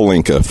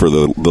Pelinka for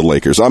the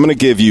Lakers. I'm going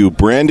to give you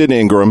Brandon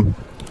Ingram,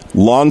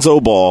 Lonzo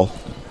Ball,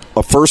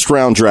 a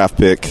first-round draft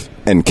pick,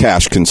 and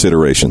cash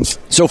considerations.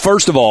 So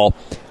first of all,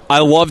 I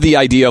love the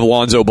idea of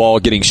Lonzo Ball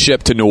getting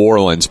shipped to New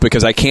Orleans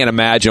because I can't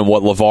imagine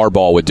what LeVar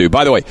Ball would do.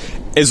 By the way,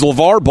 is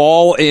LeVar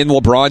Ball in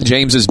LeBron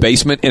James's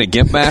basement in a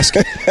gimp mask?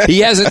 He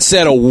hasn't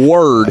said a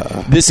word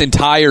this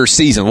entire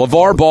season.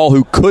 LeVar Ball,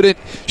 who couldn't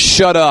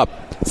shut up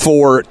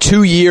for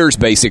 2 years,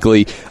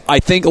 basically, I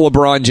think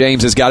LeBron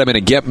James has got him in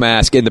a gimp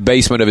mask in the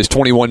basement of his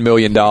 $21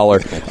 million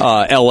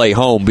L.A.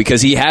 home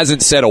because he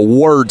hasn't said a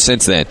word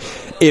since then.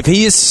 If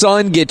his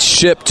son gets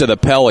shipped to the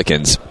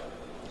Pelicans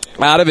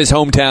out of his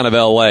hometown of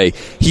L.A.,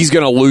 he's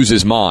going to lose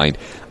his mind.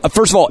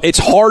 First of all, it's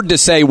hard to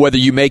say whether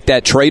you make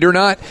that trade or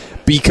not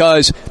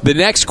because the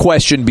next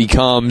question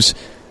becomes,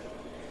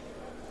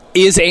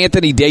 is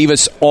Anthony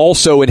Davis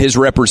also and his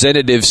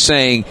representatives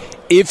saying,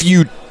 if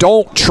you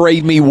don't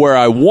trade me where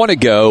I want to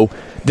go,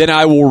 then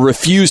I will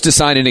refuse to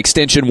sign an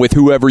extension with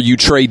whoever you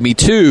trade me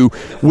to,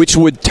 which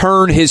would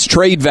turn his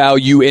trade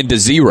value into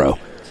zero.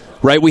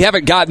 Right? We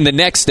haven't gotten the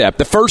next step.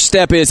 The first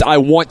step is I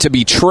want to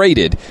be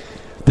traded.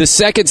 The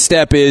second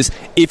step is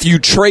if you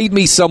trade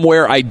me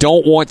somewhere I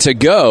don't want to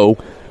go,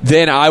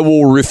 then I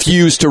will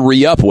refuse to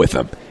re-up with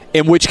them.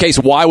 In which case,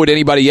 why would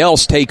anybody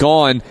else take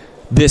on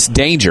this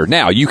danger?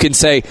 Now, you can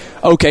say,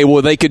 okay,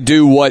 well, they could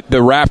do what the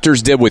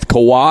Raptors did with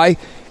Kawhi,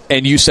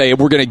 and you say,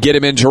 we're going to get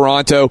him in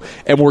Toronto,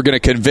 and we're going to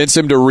convince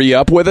him to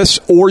re-up with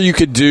us, or you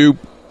could do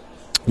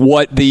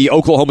what the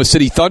Oklahoma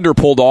City Thunder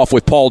pulled off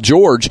with Paul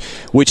George,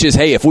 which is,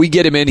 hey, if we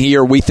get him in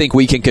here, we think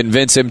we can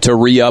convince him to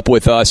re-up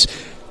with us.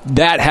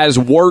 That has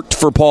worked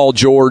for Paul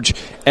George.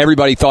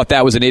 Everybody thought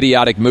that was an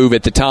idiotic move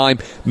at the time.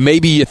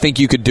 Maybe you think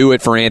you could do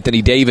it for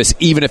Anthony Davis,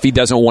 even if he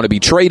doesn't want to be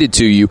traded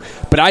to you.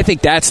 But I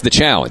think that's the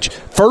challenge.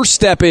 First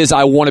step is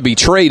I want to be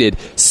traded.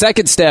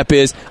 Second step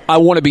is I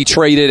want to be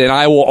traded, and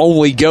I will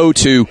only go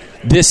to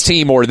this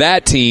team or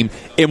that team,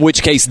 in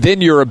which case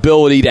then your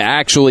ability to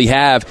actually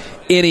have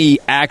any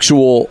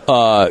actual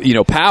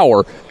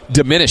power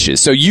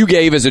diminishes. So you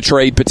gave as a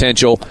trade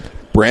potential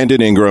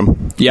Brandon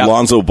Ingram,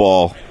 Lonzo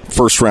Ball,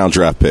 first-round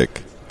draft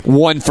pick.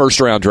 1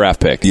 first-round draft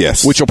pick.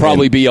 Yes. Which will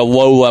probably be a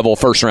low-level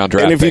first-round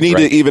draft pick. And if you need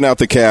to even out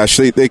the cash,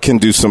 they can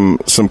do some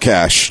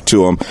cash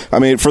to them. I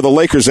mean, for the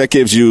Lakers, that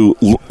gives you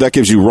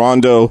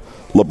Rondo,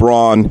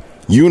 LeBron,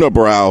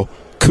 Unibrow,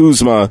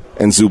 Kuzma,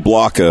 and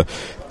Zublaka.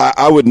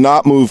 I would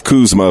not move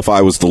Kuzma if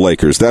I was the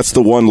Lakers. That's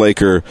the one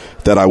Laker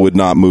that I would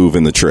not move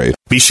in the trade.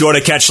 Be sure to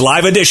catch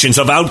live editions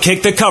of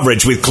Outkick the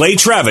Coverage with Clay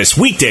Travis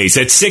weekdays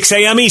at 6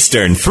 a.m.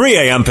 Eastern, 3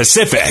 a.m.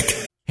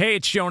 Pacific. Hey,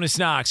 it's Jonas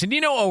Knox, and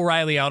you know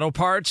O'Reilly Auto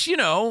Parts, you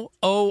know,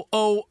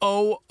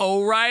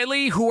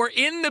 O'Reilly, who are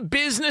in the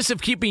business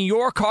of keeping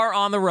your car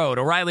on the road.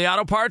 O'Reilly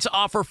Auto Parts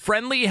offer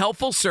friendly,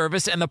 helpful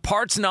service and the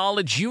parts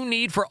knowledge you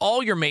need for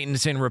all your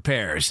maintenance and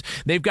repairs.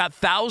 They've got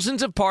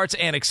thousands of parts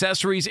and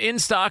accessories in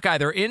stock,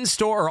 either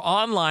in-store or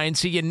online,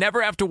 so you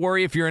never have to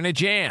worry if you're in a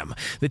jam.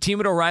 The team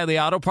at O'Reilly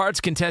Auto Parts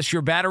can test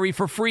your battery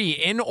for free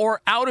in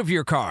or out of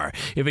your car.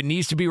 If it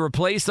needs to be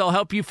replaced, they'll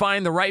help you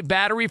find the right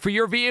battery for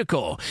your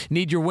vehicle.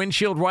 Need your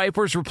windshield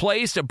wipers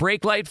replaced, a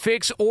brake light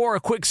fix, or a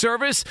quick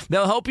service?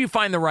 They'll help you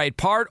find the right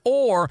part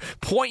or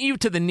point you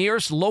to the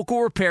nearest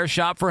local repair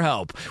shop for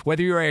help.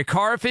 Whether you're a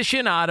car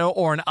aficionado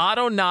or an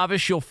auto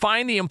novice, you'll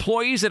find the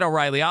employees at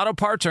O'Reilly Auto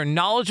Parts are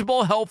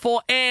knowledgeable,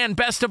 helpful, and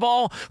best of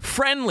all,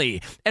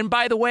 friendly. And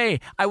by the way,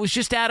 I was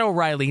just at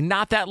O'Reilly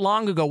not that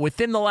long ago,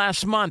 within the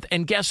last month,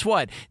 and guess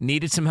what?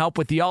 Needed some help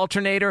with the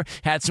alternator,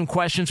 had some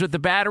questions with the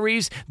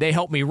batteries. They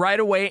helped me right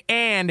away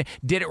and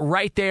did it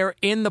right there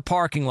in the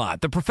parking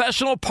lot. The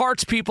professional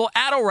parts people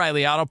at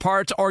O'Reilly Auto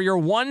Parts are your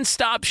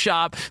one-stop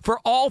shop for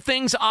all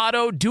things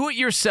auto,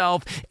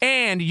 do-it-yourself,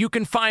 and you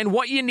can find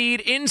what you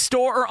need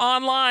in-store or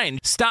online.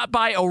 Stop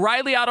by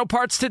O'Reilly Auto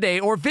Parts today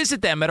or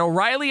visit them at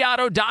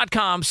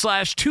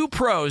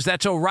O'ReillyAuto.com/2pros.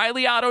 That's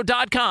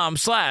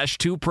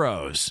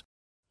O'ReillyAuto.com/2pros.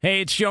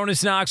 Hey, it's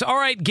Jonas Knox. All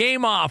right,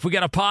 game off. We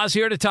got to pause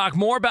here to talk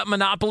more about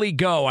Monopoly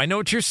Go. I know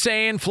what you're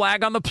saying,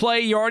 flag on the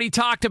play. You already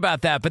talked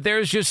about that, but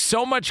there's just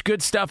so much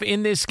good stuff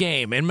in this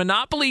game. In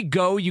Monopoly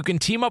Go, you can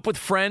team up with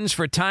friends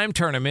for time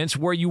tournaments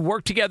where you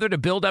work together to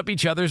build up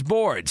each other's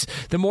boards.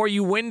 The more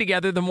you win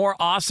together, the more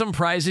awesome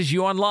prizes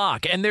you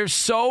unlock, and there's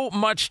so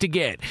much to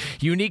get.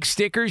 Unique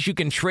stickers you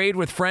can trade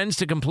with friends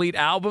to complete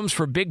albums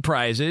for big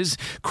prizes,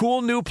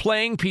 cool new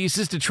playing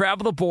pieces to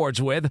travel the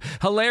boards with,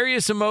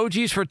 hilarious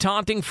emojis for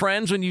taunting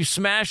friends when you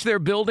smash their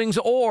buildings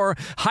or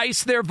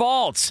heist their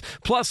vaults.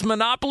 Plus,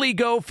 Monopoly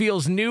Go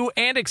feels new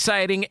and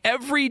exciting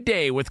every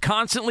day with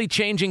constantly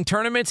changing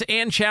tournaments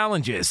and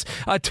challenges.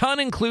 A ton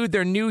include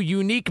their new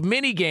unique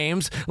mini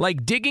games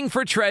like digging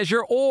for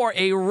treasure or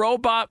a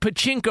robot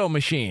pachinko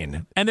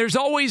machine. And there's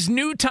always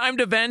new timed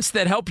events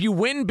that help you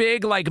win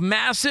big, like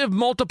massive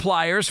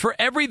multipliers for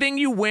everything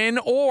you win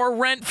or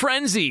rent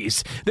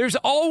frenzies. There's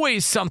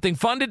always something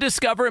fun to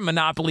discover in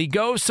Monopoly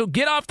Go, so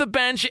get off the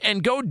bench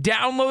and go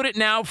download it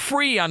now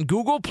free on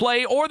Google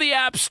Play or the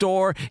App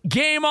Store.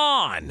 Game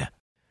on!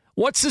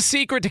 What's the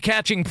secret to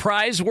catching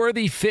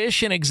prize-worthy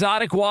fish in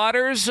exotic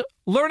waters?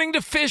 Learning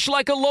to fish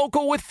like a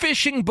local with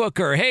Fishing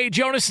Booker. Hey,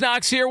 Jonas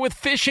Knox here with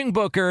Fishing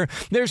Booker.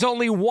 There's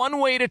only one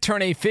way to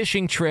turn a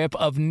fishing trip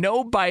of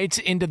no bites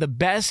into the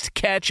best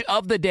catch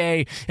of the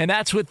day, and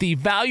that's with the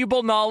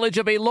valuable knowledge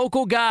of a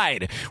local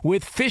guide.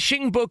 With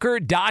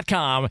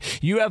FishingBooker.com,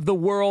 you have the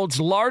world's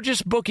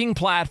largest booking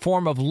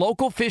platform of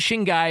local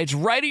fishing guides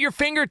right at your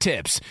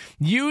fingertips.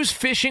 Use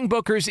Fishing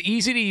Booker's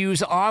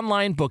easy-to-use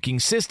online booking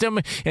system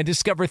and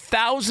discover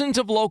thousands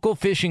of local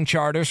fishing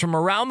charters from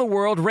around the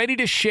world ready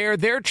to share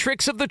their tricks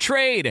of the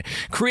trade.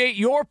 Create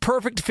your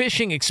perfect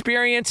fishing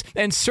experience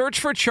and search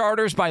for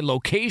charters by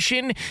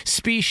location,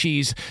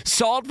 species,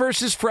 salt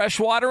versus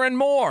freshwater, and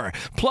more.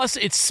 Plus,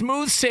 it's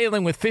smooth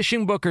sailing with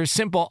Fishing Booker's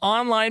simple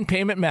online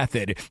payment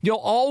method. You'll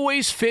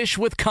always fish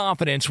with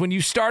confidence when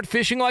you start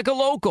fishing like a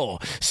local.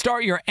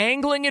 Start your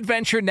angling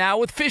adventure now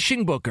with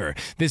Fishing Booker.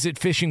 Visit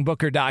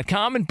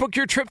FishingBooker.com and book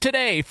your trip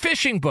today.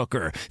 Fishing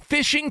Booker.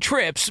 Fishing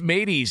trips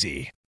made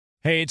easy.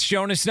 Hey, it's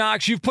Jonas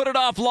Knox. You've put it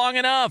off long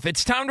enough.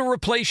 It's time to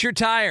replace your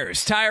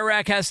tires. Tire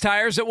Rack has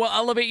tires that will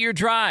elevate your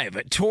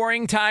drive.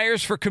 Touring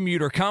tires for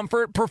commuter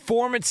comfort,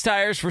 performance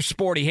tires for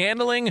sporty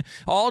handling,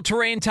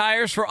 all-terrain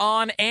tires for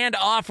on- and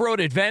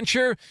off-road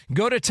adventure.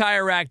 Go to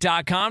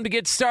TireRack.com to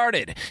get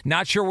started.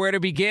 Not sure where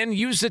to begin?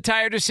 Use the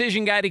Tire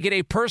Decision Guide to get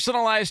a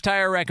personalized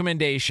tire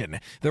recommendation.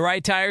 The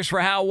right tires for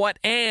how, what,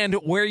 and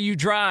where you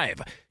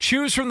drive.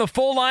 Choose from the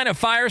full line of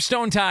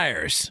Firestone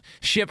tires.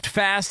 Shipped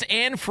fast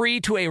and free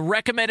to a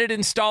recommended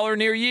installer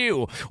near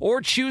you,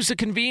 or choose the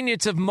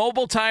convenience of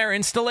mobile tire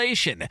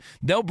installation.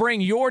 They'll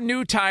bring your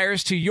new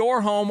tires to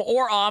your home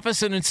or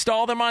office and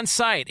install them on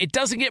site. It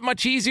doesn't get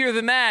much easier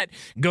than that.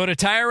 Go to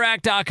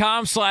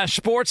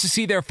TireRack.com/sports to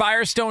see their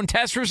Firestone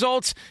test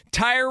results,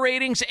 tire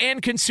ratings,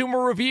 and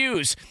consumer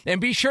reviews.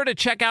 And be sure to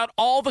check out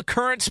all the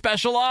current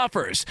special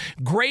offers.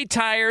 Great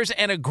tires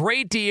and a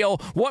great deal.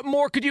 What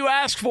more could you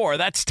ask for?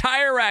 That's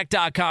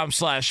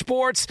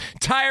TireRack.com/sports.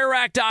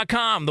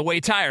 TireRack.com, the way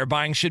tire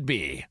buying should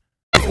be.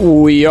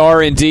 We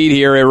are indeed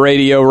here at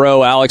Radio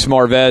Row. Alex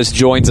Marvez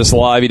joins us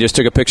live. He just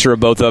took a picture of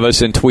both of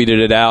us and tweeted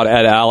it out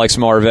at Alex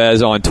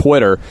Marvez on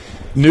Twitter.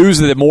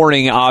 news of the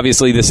morning,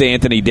 obviously, this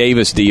Anthony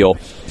Davis deal.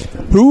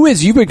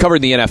 You've been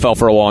covering the NFL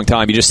for a long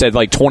time. You just said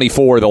like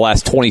 24 of the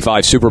last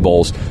 25 Super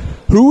Bowls.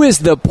 Who is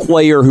the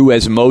player who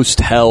has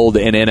most held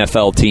an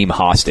NFL team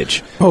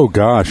hostage? Oh,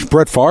 gosh.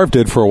 Brett Favre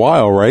did for a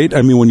while, right?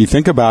 I mean, when you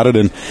think about it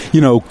and,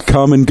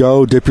 come and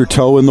go, dip your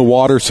toe in the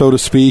water, so to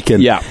speak,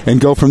 and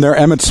go from there.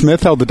 Emmitt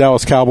Smith held the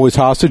Dallas Cowboys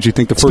hostage. You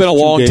think the first It's been a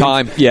long games,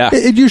 time, yeah.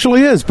 It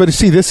usually is. But,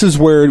 see, this is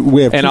where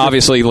we have... And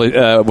obviously with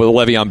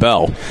Le'Veon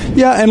Bell.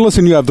 Yeah, and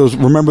listen, you have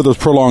remember those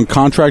prolonged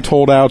contract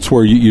holdouts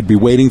where you'd be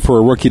waiting for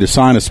a rookie to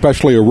sign,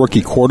 especially a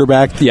rookie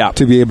quarterback,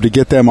 to be able to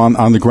get them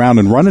on the ground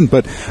and running,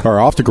 or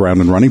off the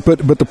ground and running.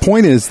 But the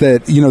point is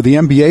that, the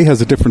NBA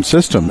has a different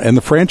system, and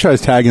the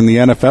franchise tag in the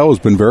NFL has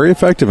been very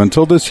effective.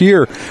 Until this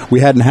year, we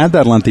hadn't had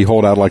that lengthy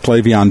holdout like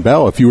Le'Veon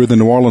Bell. If you were the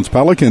New Orleans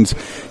Pelicans,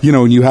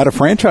 and you had a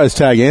franchise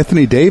tag,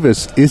 Anthony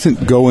Davis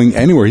isn't going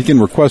anywhere. He can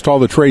request all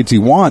the trades he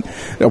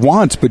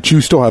wants, but you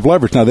still have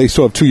leverage. Now, they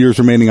still have 2 years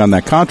remaining on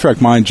that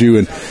contract, mind you,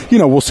 and,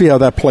 we'll see how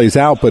that plays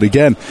out. But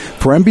again,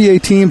 for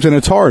NBA teams, and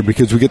it's hard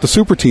because we get the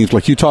super teams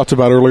like you talked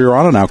about earlier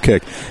on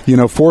Outkick.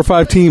 4 or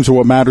 5 teams are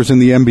what matters in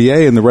the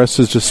NBA, and the rest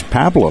is just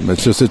pablum.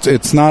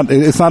 It's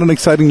not an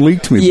exciting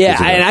league to me. Yeah,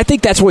 and I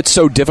think that's what's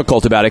so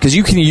difficult about it, because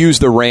you can use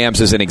the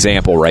Rams as an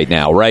example right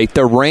now, right?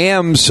 The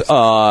Rams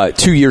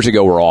 2 years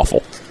ago were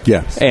awful.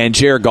 Yeah. And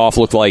Jared Goff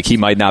looked like he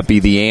might not be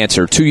the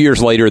answer. 2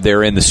 years later,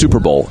 they're in the Super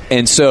Bowl.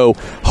 And so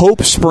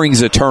hope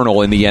springs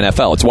eternal in the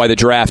NFL. It's why the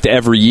draft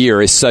every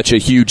year is such a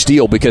huge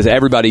deal, because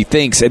everybody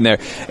thinks in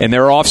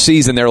their off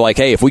season, they're like,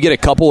 hey, if we get a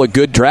couple of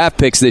good draft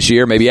picks this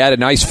year, maybe add a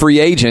nice free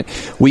agent,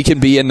 we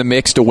can be in the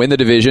mix to win the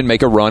division,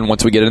 make a run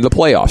once we get into the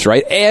playoffs,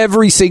 right?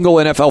 Every single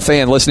NFL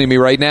fan listening to me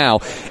right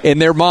now, in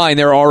their mind,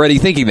 they're already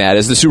thinking that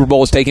as the Super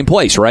Bowl is taking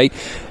place, right?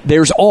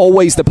 There's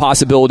always the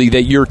possibility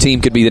that your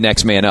team could be the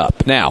next man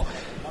up. Now,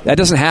 that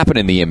doesn't happen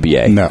in the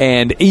NBA. No.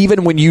 And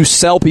even when you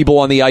sell people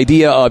on the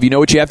idea of,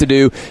 what you have to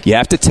do? You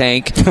have to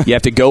tank. You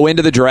have to go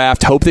into the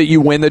draft, hope that you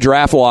win the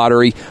draft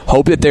lottery,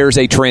 hope that there's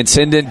a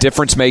transcendent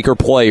difference-maker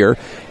player.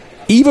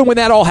 Even when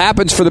that all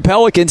happens for the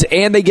Pelicans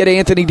and they get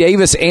Anthony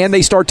Davis and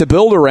they start to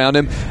build around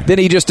him, then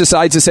he just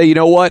decides to say, you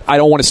know what, I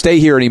don't want to stay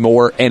here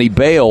anymore, and he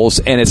bails,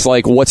 and it's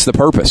like, what's the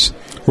purpose?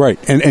 Right,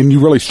 and you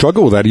really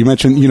struggle with that. You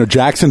mentioned,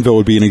 Jacksonville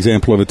would be an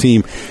example of a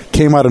team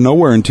came out of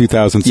nowhere in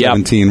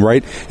 2017,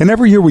 right? And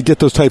every year we get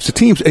those types of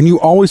teams, and you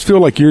always feel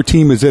like your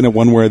team is in it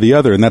one way or the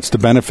other, and that's the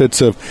benefits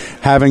of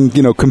having,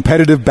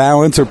 competitive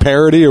balance or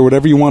parity or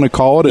whatever you want to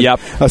call it.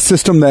 A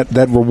system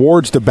that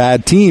rewards the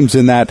bad teams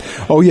in that,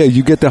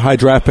 you get the high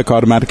draft pick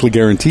automatically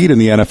guaranteed in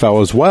the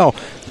NFL as well.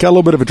 Got a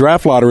little bit of a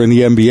draft lottery in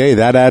the NBA.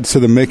 That adds to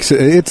the mix.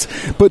 It's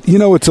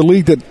a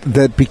league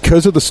that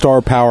because of the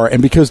star power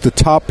and because the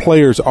top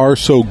players are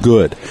so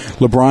good.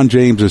 LeBron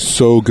James is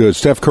so good.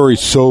 Steph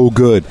Curry's so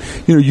good.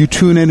 You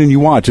tune in and you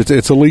watch.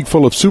 It's a league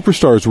full of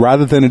superstars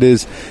rather than it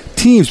is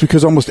teams,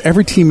 because almost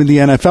every team in the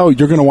NFL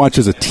you're going to watch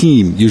as a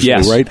team usually,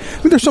 right? I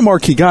mean, there's some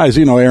marquee guys,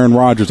 Aaron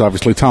Rodgers,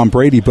 obviously Tom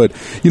Brady, but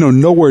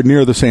nowhere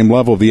near the same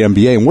level of the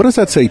NBA. And what does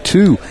that say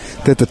too?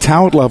 That the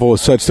talent level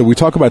is such that we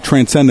talk about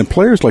transcendent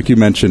players, like you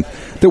mentioned,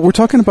 that we're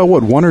talking about,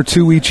 1 or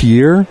 2 each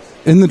year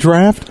in the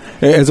draft,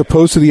 as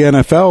opposed to the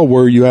NFL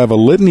where you have a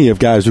litany of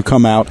guys who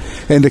come out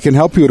and that can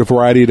help you at a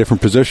variety of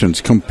different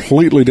positions.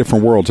 Completely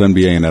different worlds,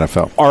 NBA and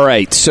NFL. All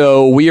right,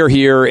 so we are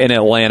here in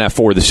Atlanta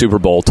for the Super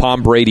Bowl.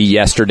 Tom Brady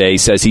yesterday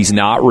says he's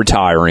not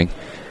retiring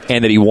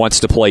and that he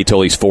wants to play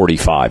till he's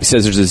 45. He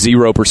says there's a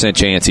 0%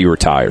 chance he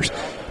retires.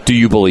 Do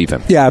you believe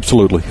him? Yeah,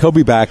 absolutely. He'll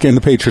be back, and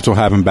the Patriots will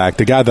have him back.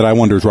 The guy that I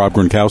wonder is Rob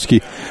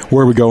Gronkowski.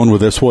 Where are we going with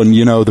this one?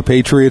 The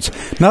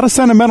Patriots, not a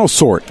sentimental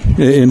sort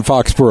in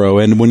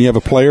Foxborough. And when you have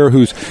a player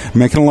who's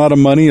making a lot of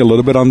money, a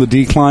little bit on the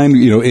decline,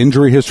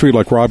 injury history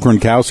like Rob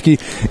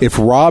Gronkowski, if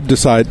Rob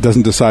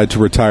doesn't decide to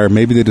retire,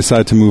 maybe they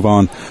decide to move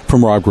on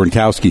from Rob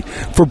Gronkowski.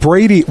 For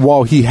Brady,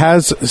 while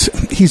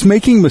he's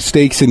making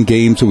mistakes in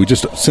games that we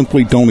just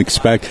simply don't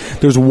expect,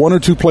 there's 1 or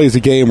 2 plays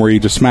a game where you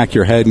just smack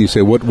your head and you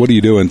say, what are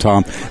you doing,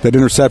 Tom? That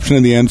interception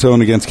in the end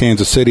zone against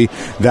Kansas City,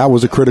 that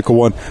was a critical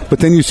one. But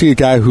then you see a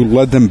guy who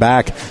led them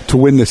back to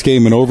win this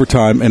game in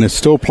overtime and is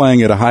still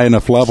playing at a high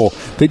enough level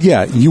that,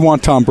 you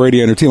want Tom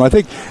Brady on your team. I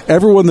think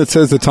everyone that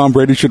says that Tom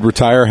Brady should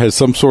retire has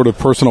some sort of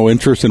personal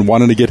interest in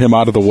wanting to get him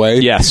out of the way.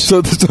 Yes.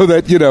 So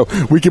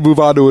that, we can move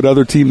on to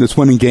another team that's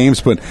winning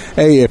games. But,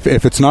 hey,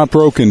 if it's not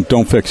broken,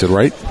 don't fix it,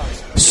 right?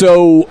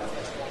 So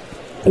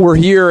we're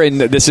here,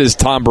 and this is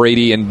Tom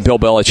Brady and Bill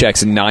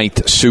Belichick's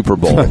 9th Super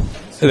Bowl.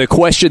 The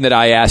question that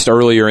I asked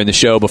earlier in the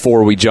show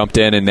before we jumped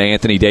in and the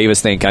Anthony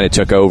Davis thing kind of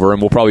took over,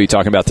 and we'll probably be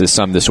talking about this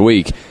some this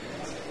week,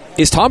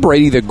 is Tom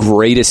Brady the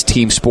greatest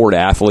team sport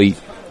athlete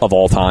of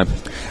all time?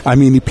 I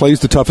mean, he plays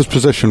the toughest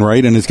position,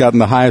 right, and has gotten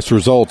the highest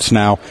results.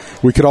 Now,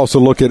 we could also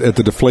look at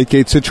the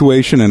Deflategate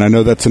situation, and I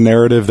know that's a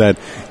narrative that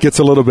gets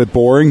a little bit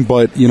boring,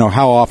 but,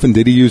 how often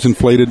did he use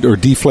inflated or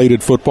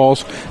deflated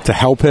footballs to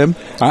help him?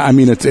 I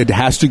mean, it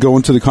has to go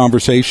into the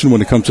conversation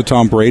when it comes to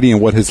Tom Brady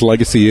and what his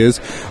legacy is.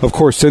 Of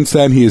course, since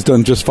then, he has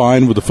done just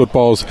fine with the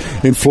footballs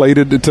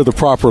inflated to the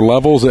proper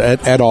levels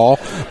at all.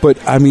 But,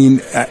 I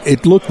mean,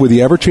 look, with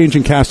the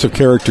ever-changing cast of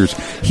characters,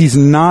 he's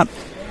not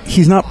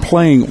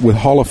playing with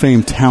Hall of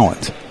Fame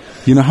talent.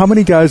 How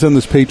many guys on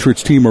this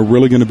Patriots team are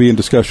really going to be in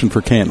discussion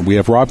for Canton? We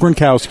have Rob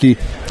Gronkowski.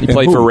 He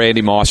played for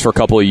Randy Moss for a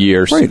couple of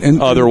years. Right.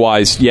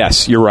 Otherwise,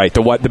 yes, you're right.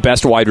 The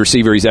best wide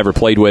receiver he's ever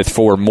played with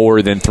for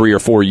more than 3 or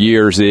 4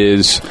 years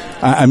is...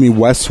 I mean,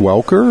 Wes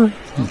Welker?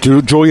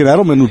 Julian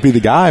Edelman would be the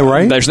guy,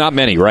 right? There's not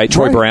many, right?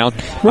 Troy Brown.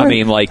 Right. I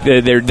mean,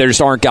 there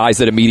just aren't guys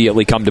that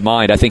immediately come to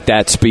mind. I think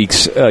that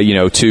speaks,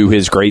 to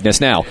his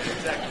greatness. Now,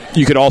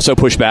 you could also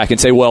push back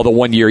and say, well, the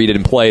 1 year he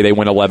didn't play, they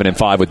went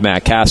 11-5 with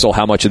Matt Castle.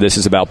 How much of this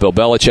is about Bill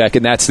Belichick?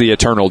 And that's the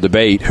eternal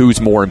debate.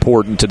 Who's more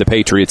important to the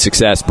Patriots'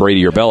 success,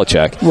 Brady or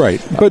Belichick?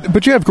 Right.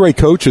 But you have great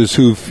coaches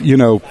who've,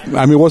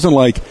 it wasn't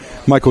like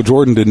Michael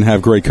Jordan didn't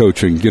have great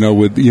coaching,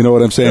 with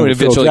what I'm saying?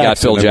 Eventually got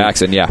Phil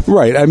Jackson, yeah.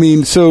 Right. I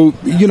mean, so,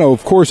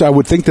 of course, I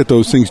would think that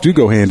those things do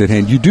go hand in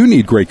hand. You do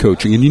need great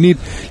coaching, and you need,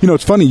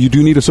 it's funny, you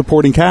do need a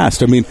supporting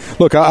cast. I mean,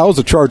 look, I was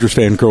a Chargers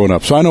fan growing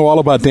up, so I know all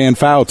about Dan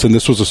Fouts, and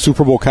this was a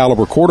Super Bowl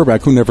caliber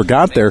quarterback who never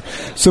got there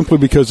simply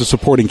because the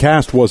supporting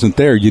cast wasn't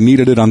there. You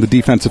needed it on the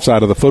defensive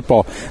side of the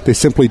football. They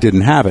simply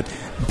didn't have it.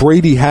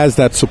 Brady has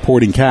that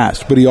supporting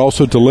cast, but he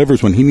also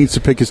delivers when he needs to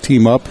pick his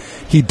team up.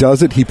 He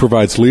does it. He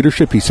provides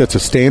leadership. He sets a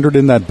standard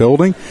in that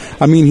building.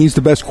 I mean, he's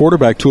the best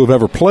quarterback to have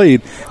ever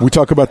played. We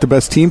talk about the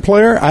best team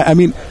player.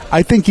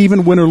 I think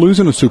even win or lose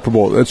in a Super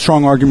Bowl, a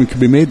strong argument can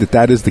be made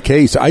that is the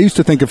case. I used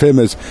to think of him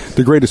as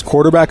the greatest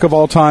quarterback of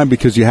all time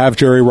because you have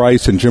Jerry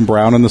Rice and Jim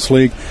Brown in this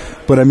league.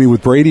 But, I mean,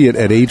 with Brady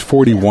at age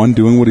 41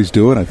 doing what he's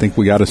doing, I think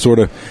we got to sort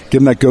of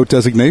give him that GOAT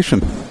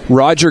designation.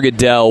 Roger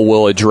Goodell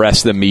will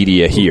address the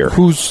media here.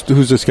 Who's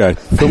this guy?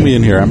 Fill me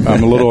in here. I'm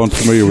a little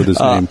unfamiliar with his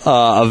name.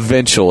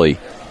 Eventually.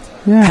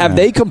 Yeah. Have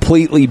they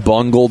completely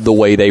bungled the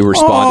way they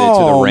responded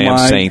to the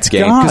Rams-Saints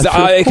game?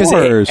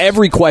 Because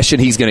every question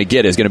he's going to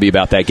get is going to be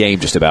about that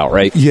game just about,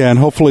 right? Yeah, and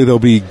hopefully they'll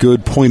be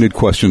good, pointed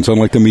questions,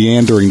 unlike the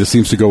meandering that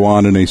seems to go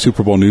on in a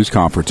Super Bowl news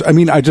conference. I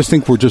mean, I just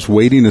think we're just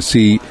waiting to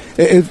see.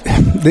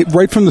 They,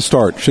 right from the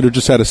start, should have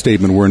just had a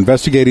statement. We're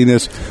investigating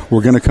this.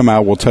 We're going to come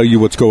out. We'll tell you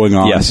what's going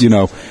on. Yes.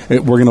 We're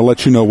going to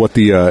let you know what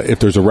if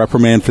there's a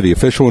reprimand for the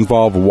official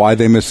involved, why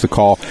they missed the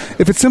call.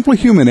 If it's simply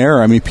human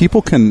error, I mean,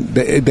 people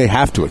they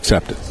have to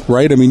accept it.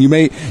 Right? I mean, you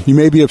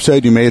may be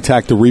upset, you may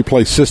attack the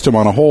replay system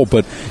on a whole,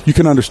 but you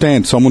can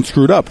understand someone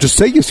screwed up. Just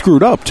say you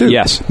screwed up, too.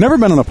 Yes. Never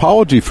been an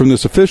apology from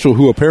this official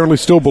who apparently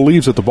still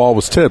believes that the ball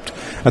was tipped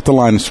at the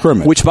line of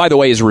scrimmage. Which, by the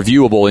way, is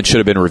reviewable and should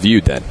have been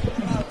reviewed then.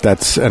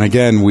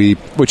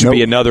 Which would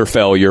be another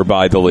failure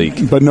by the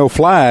league. But no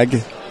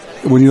flag.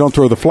 When you don't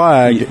throw the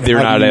flag,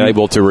 they're not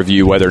able to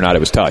review whether or not it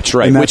was touched,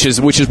 right? Which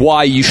is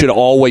why you should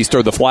always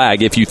throw the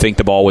flag if you think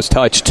the ball was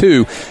touched,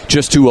 too,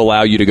 just to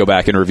allow you to go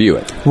back and review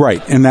it.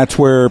 Right, and that's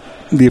where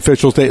the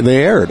officials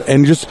they erred,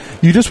 and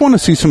you just want to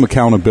see some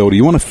accountability.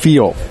 You want to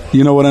feel,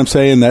 you know what I'm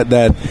saying, that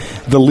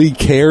the league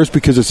cares,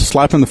 because it's a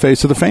slap in the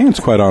face of the fans.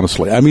 Quite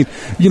honestly, I mean,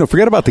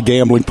 forget about the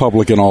gambling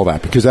public and all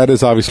that, because that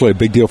is obviously a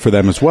big deal for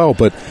them as well.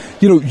 But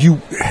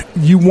you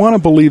want to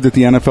believe that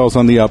the NFL's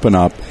on the up and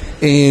up,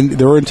 and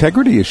there are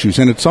integrity issues.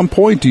 And at some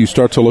point, do you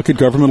start to look at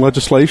government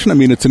legislation? I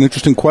mean, it's an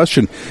interesting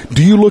question.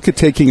 Do you look at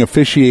taking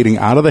officiating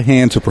out of the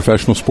hands of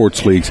professional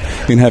sports leagues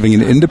and having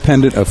an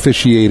independent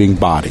officiating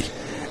body?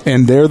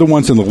 And they're the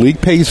ones, and the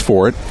league pays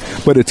for it,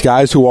 but it's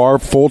guys who are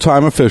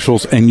full-time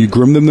officials, and you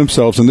groom them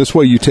themselves, and this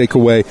way you take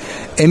away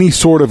any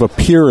sort of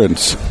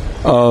appearance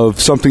of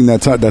something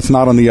that's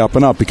not on the up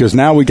and up, because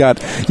now we got,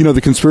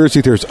 the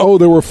conspiracy theories. Oh,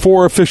 there were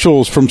 4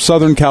 officials from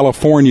Southern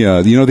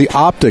California, the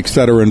optics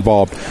that are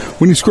involved.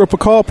 When you screw up a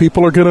call,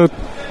 people are going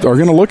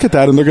to look at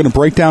that, and they're going to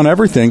break down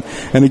everything.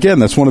 And again,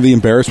 that's one of the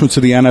embarrassments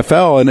of the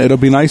NFL, and it'll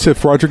be nice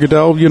if Roger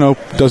Goodell,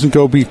 doesn't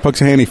go be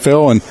Puxahanny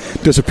Phil and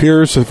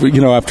disappears,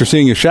 after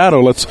seeing a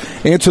shadow. Let's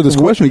answer this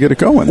question and get it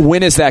going.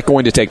 When is that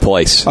going to take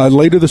place?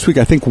 Later this week.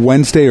 I think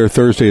Wednesday or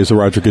Thursday is the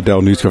Roger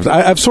Goodell news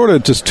conference. I've sort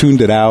of just tuned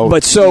it out.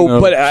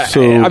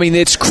 I mean,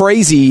 it's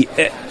crazy.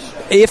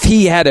 If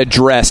he had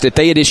addressed it,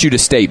 they had issued a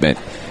statement,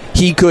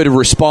 he could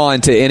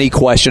respond to any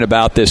question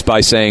about this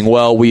by saying,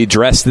 well, we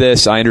addressed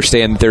this. I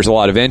understand that there's a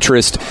lot of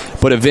interest,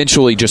 but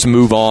eventually just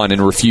move on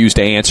and refuse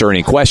to answer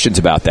any questions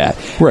about that.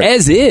 Right.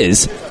 As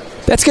is,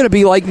 that's going to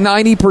be like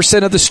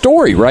 90% of the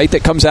story, right,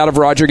 that comes out of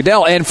Roger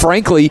Goodell. And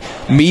frankly,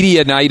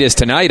 media night is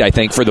tonight, I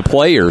think, for the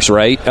players,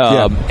 right?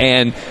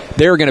 And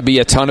there are going to be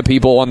a ton of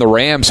people on the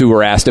Rams who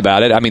were asked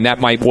about it. I mean, that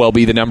might well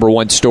be the number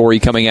one story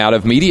coming out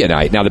of media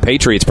night. Now, the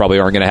Patriots probably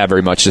aren't going to have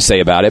very much to say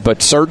about it,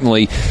 but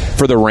certainly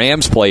for the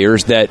Rams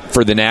players, that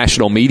for the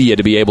national media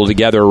to be able to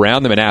gather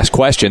around them and ask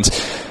questions,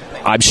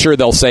 I'm sure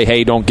they'll say,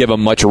 hey, don't give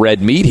them much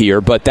red meat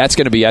here, but that's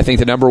going to be, I think,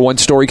 the number one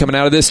story coming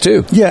out of this,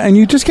 too. Yeah, and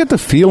you just get the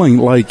feeling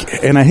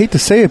like, and I hate to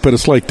say it, but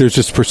it's like there's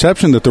this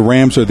perception that the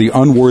Rams are the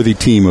unworthy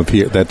team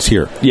that's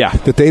here. Yeah.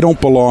 That they don't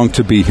belong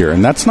to be here.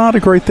 And that's not a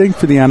great thing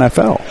for the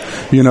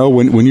NFL. You know,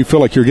 when you feel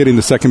like you're getting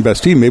the second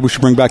best team, maybe we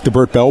should bring back the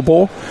Burt Bell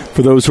Bowl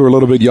for those who are a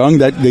little bit young.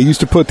 That the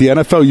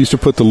NFL used to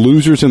put the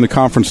losers in the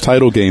conference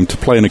title game to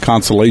play in a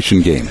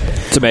consolation game.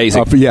 It's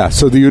amazing.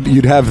 So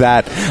you'd have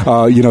that,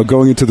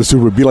 going into the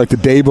Super Bowl. It'd be like the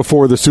day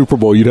before the Super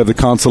Bowl, you'd have the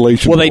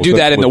consolation. Well, they do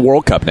that in the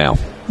World Cup now.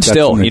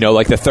 Still,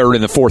 like the third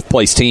and the fourth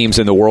place teams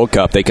in the World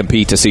Cup, they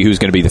compete to see who's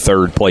going to be the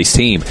third place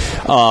team.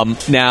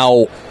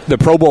 Now, the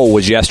Pro Bowl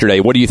was yesterday.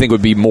 What do you think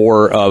would be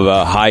more of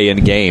a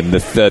high-end game, the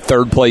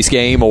third place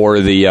game or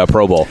the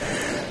Pro Bowl?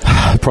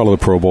 Probably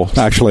the Pro Bowl,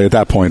 actually, at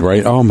that point,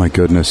 right? Oh, my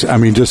goodness. I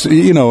mean, just,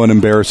 an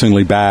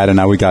embarrassingly bad, and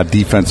now we got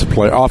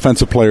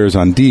offensive players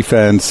on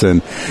defense,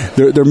 and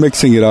they're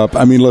mixing it up.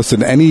 I mean,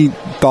 listen, any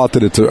thought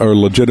that it's a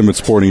legitimate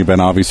sporting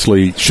event,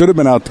 obviously, should have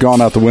been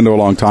gone out the window a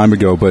long time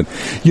ago, but,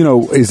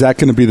 is that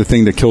going to be the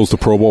thing that kills the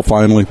Pro Bowl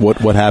finally?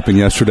 What happened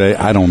yesterday?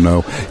 I don't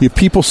know. If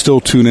people still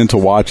tune in to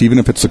watch, even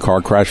if it's the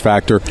car crash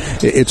factor,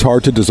 it's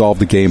hard to dissolve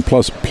the game.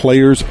 Plus,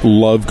 players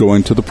love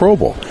going to the Pro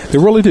Bowl. They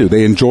really do.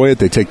 They enjoy it.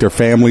 They take their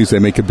families. They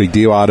make a big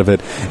deal out of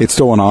it. It's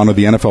still an honor.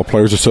 The NFL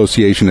Players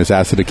Association has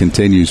asked that it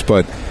continues,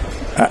 but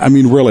I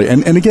mean, really,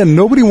 and again,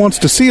 nobody wants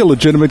to see a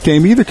legitimate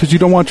game either because you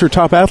don't want your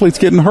top athletes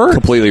getting hurt.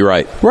 Completely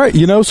right. Right,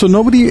 so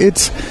nobody,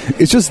 it's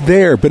just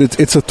there, but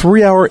it's a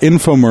 3-hour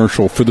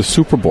infomercial for the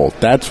Super Bowl.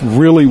 That's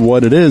really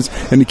what it is,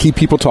 and to keep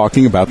people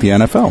talking about the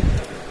NFL.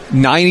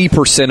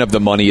 90% of the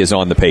money is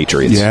on the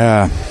Patriots.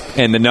 Yeah.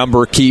 And the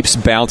number keeps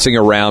bouncing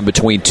around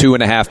between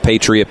 2.5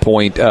 Patriot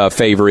point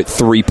favorite,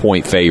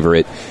 3-point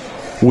favorite.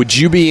 Would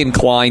you be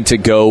inclined to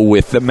go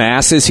with the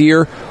masses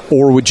here,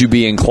 or would you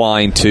be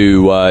inclined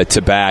to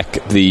back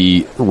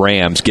the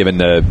Rams given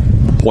the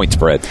point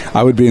spread?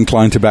 I would be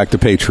inclined to back the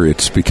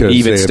Patriots because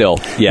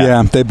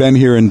they've been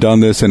here and done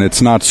this, and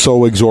it's not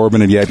so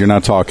exorbitant yet. You're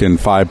not talking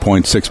 5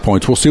 points, 6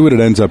 points. We'll see what it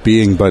ends up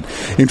being, but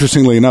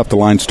interestingly enough, the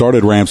line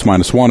started Rams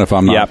 -1 if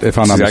I'm not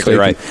exactly mistaken.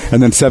 Right.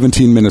 And then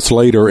 17 minutes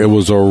later, it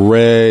was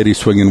already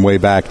swinging way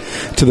back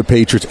to the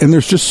Patriots. And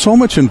there's just so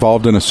much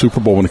involved in a Super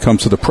Bowl when it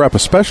comes to the prep,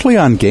 especially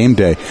on game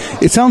day.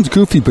 It sounds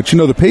goofy, but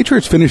the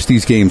Patriots finish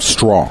these games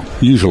strong,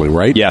 usually,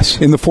 right? Yes.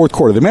 In the fourth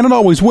quarter. They may not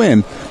always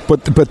win,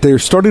 but they're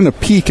starting to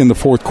peak in the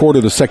fourth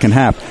quarter, the second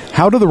half.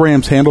 How do the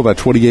Rams handle that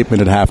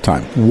 28-minute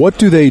halftime? What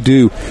do they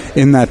do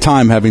in that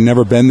time, having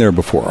never been there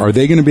before? Are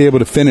they going to be able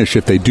to finish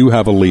if they do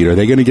have a lead? Are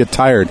they going to get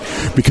tired?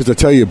 Because I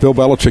tell you, Bill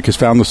Belichick has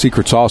found the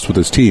secret sauce with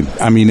his team.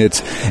 I mean,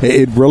 it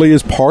really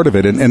is part of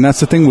it, and that's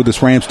the thing with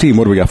this Rams team.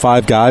 What do we got?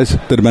 5 guys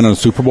that have been in a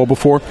Super Bowl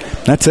before?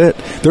 That's it.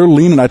 They're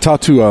leaning. I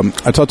talked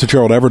to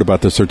Gerald Everett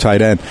about this, their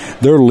tight end.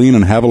 They're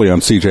leaning heavily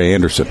on C.J.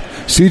 Anderson.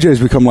 C.J.'s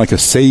become like a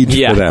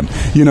sage for them.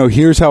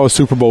 Here's how a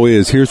Super Bowl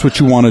is. Here's what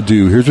you want to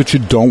do. Here's what you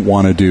don't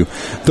want to do.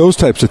 Those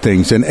types of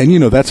things. And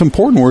that's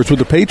important. Whereas with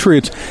the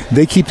Patriots,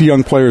 they keep the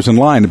young players in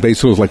line. It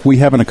basically was like, we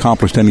haven't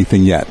accomplished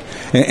anything yet.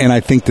 And I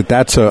think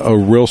that's a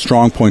real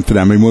strong point for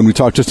them. I mean, when we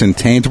talk just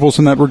intangibles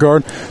in that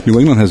regard, New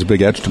England has a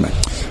big edge to me.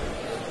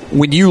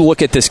 When you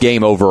look at this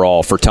game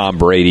overall for Tom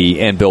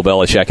Brady and Bill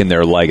Belichick and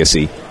their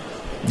legacy,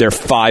 they're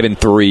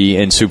 5-3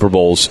 in Super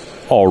Bowls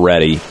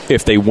already.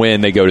 If they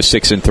win, they go to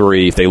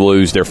 6-3. If they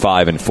lose, they're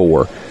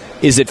 5-4.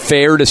 Is it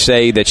fair to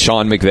say that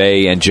Sean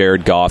McVay and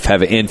Jared Goff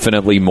have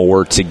infinitely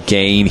more to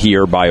gain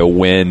here by a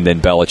win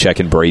than Belichick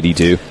and Brady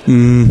do?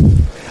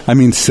 I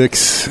mean,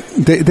 6.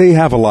 They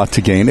have a lot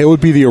to gain. It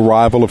would be the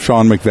arrival of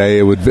Sean McVay.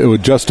 It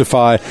would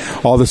justify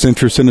all this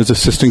interest in his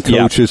assistant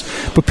coaches.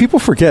 Yep. But people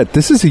forget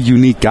this is a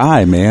unique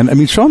guy, man. I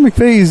mean, Sean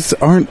McVays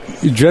aren't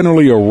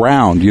generally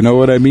around. You know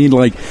what I mean?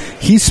 Like,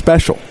 he's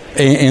special.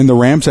 And the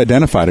Rams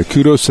identified it.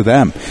 Kudos to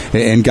them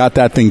and got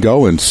that thing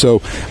going.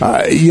 So,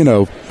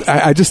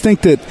 I just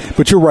think that,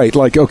 but you're right.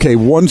 Like, okay,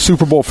 1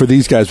 Super Bowl for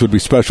these guys would be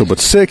special, but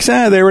 6,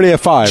 they already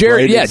have 5.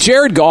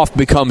 Jared Goff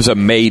becomes a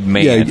made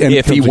man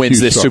if he wins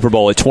this Super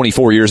Bowl at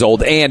 24 years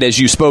old. And as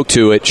you spoke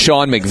to it,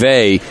 Sean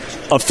McVay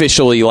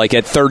officially, like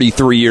at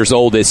 33 years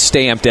old, is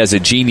stamped as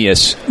a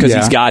genius because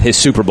he's got his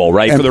Super Bowl,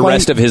 right, and for the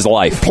rest of his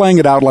life. Playing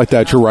it out like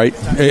that, you're right.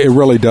 It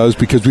really does,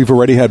 because we've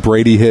already had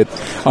Brady hit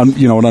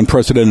an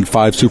unprecedented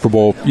 5 Super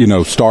Bowl,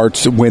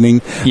 starts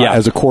winning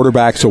as a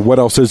quarterback. So what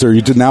else is there?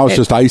 Now it's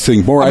just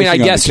icing, more icing on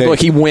the cake.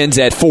 Look, he wins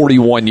at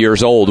 41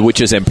 years old,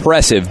 which is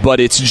impressive, but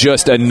it's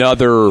just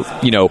another,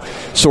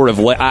 sort of.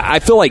 I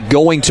feel like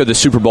going to the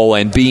Super Bowl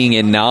and being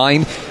in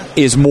 9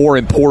 is more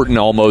important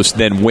almost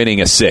than winning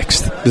a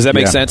 6th. Does that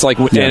make sense?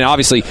 And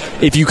obviously,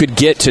 if you could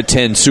get to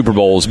 10 Super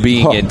Bowls,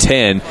 being in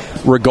 10,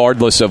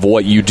 regardless of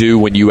what you do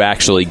when you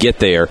actually get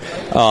there,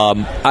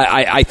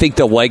 I think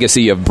the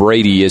legacy of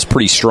Brady is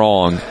pretty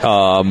strong.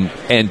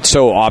 And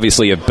so,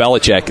 obviously, of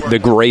Belichick, the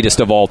greatest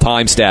of all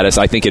time status,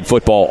 I think, in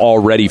football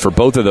already for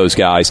both of those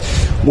guys.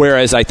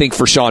 Whereas I think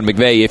for Sean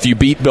McVay, if you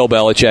beat Bill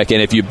Belichick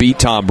and if you beat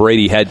Tom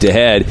Brady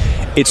head-to-head,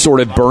 it sort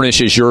of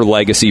burnishes your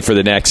legacy for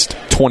the next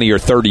 20 or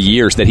 30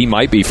 years that he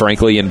might be,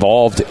 frankly,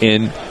 involved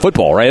in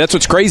football, right? That's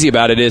what's crazy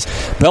about it is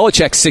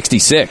Belichick's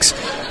 66.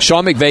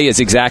 Sean McVay is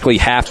exactly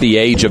half the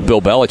age of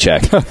Bill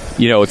Belichick,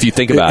 if you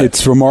think about it.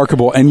 It's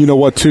remarkable. And you know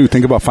what, too?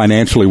 Think about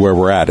financially where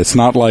we're at. It's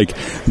not like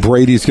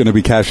Brady's going to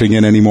be cashing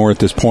in anymore at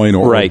this point,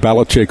 or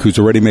Belichick, who's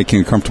already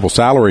making a comfortable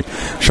salary.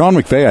 Sean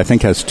McVay, I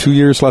think, has 2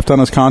 years left on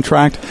his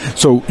contract.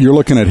 So you're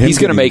looking at him. He's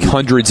going to make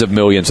hundreds of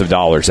millions of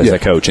dollars as a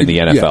coach in the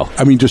NFL. Yeah.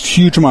 I mean, just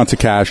huge amounts of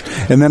cash.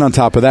 And then on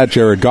top of that,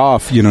 Jared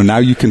Goff, now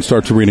you can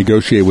start to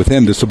renegotiate with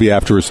him. This will be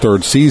after his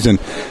third season.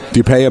 Do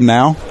you pay him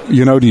now?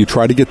 Do you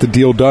try to get the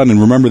deal done?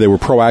 And remember, they were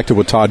proactive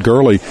with Todd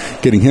Gurley,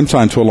 getting him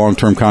signed to a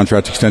long-term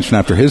contract extension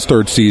after his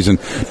third season.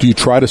 Do you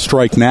try to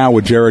strike now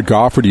with Jared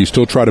Goff, or do you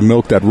still try to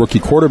milk that rookie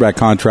quarterback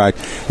contract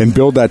and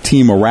build that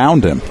team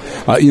around him?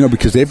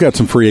 Because they've got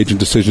some free agent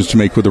decisions to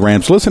make with the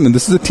Rams. Listen, and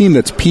this is a team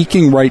that's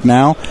peaking right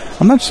now.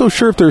 I'm not so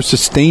sure if there's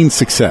sustained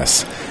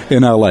success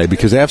in L.A.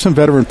 because they have some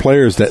veteran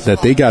players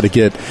that they got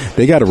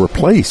to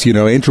replace.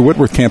 Andrew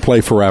Whitworth can't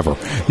play forever.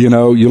 You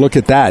look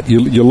at that.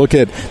 You look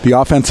at the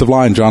offensive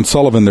line. John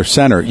Sullivan, their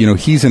center.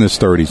 He's in his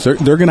 30s.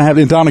 They're going to have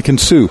Ndamukong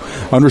Suh,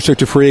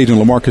 unrestricted free agent.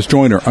 LaMarcus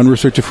Joyner,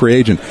 unrestricted free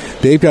agent.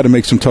 They've got to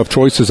make some tough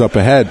choices up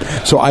ahead.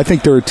 So I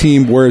think they're a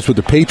team. Whereas with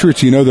the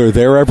Patriots, they're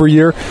there every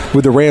year.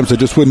 With the Rams, I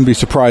just wouldn't be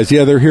surprised.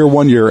 Yeah, they're here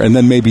one year and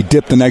then maybe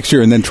dip the next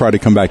year and then try to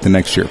come back the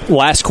next year.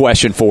 Last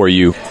question for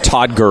you.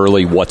 Todd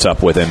Gurley, what's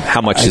up with him?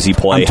 How much does he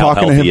play? How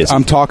healthy is he?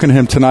 I'm talking to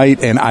him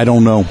tonight, and I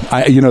don't know.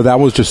 That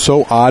was just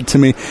so odd to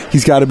me.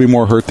 He's got to be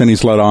more hurt than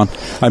he's let on.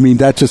 I mean,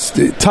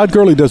 Todd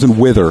Gurley doesn't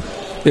wither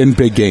in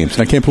big games.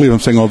 And I can't believe I'm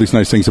saying all these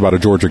nice things about a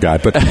Georgia guy.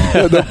 But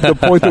the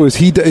point, though, is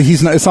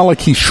it's not like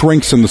he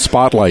shrinks in the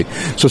spotlight.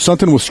 So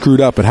something was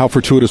screwed up. But how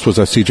fortuitous was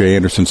that C.J.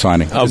 Anderson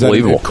signing?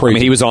 Unbelievable. Crazy? I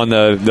mean, he was on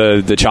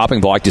the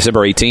chopping block December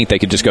 18th. They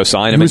could just go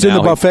sign him. He was in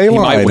the buffet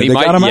line. They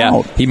got him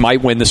out. He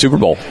might win the Super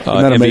Bowl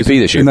MVP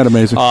this year. Isn't that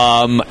amazing?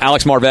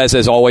 Alex Marvez,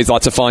 as always,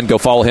 lots of fun. Go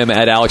follow him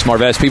at Alex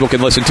Marvez. People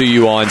can listen to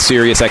you on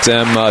Sirius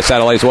XM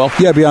satellite as well.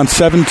 Yeah, be on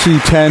 7 to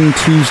 10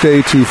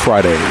 Tuesday to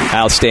Friday.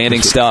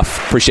 Outstanding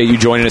stuff. Appreciate you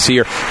joining us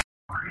here.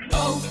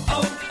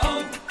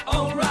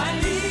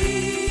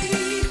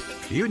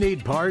 You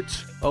need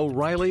parts?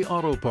 O'Reilly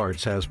Auto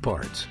Parts has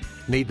parts.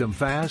 Need them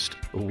fast?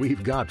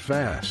 We've got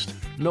fast.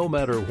 No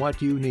matter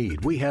what you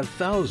need, we have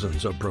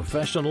thousands of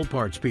professional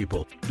parts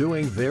people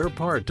doing their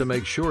part to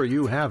make sure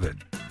you have it.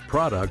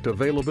 Product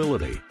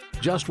availability.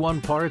 Just one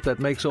part that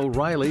makes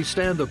O'Reilly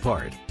stand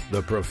apart.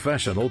 The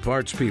professional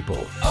parts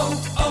people.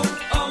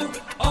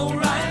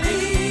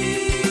 O'Reilly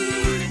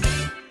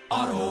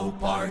Auto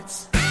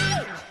Parts.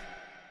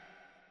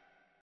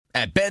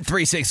 At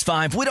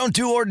Bet365, we don't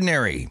do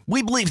ordinary.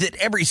 We believe that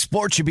every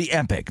sport should be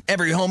epic.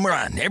 Every home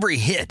run, every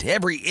hit,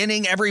 every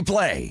inning, every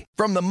play.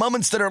 From the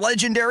moments that are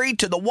legendary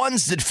to the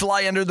ones that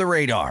fly under the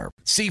radar.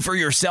 See for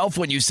yourself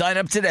when you sign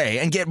up today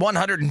and get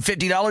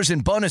 $150 in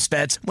bonus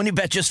bets when you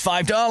bet just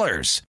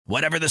 $5.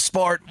 Whatever the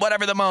sport,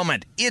 whatever the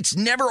moment, it's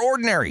never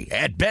ordinary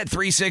at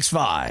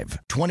Bet365.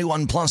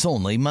 21 plus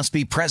only. Must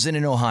be present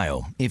in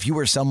Ohio. If you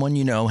or someone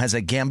you know has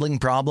a gambling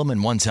problem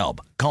and wants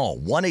help, call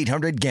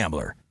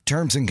 1-800-GAMBLER.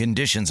 Terms and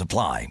conditions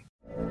apply.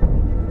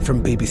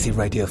 From BBC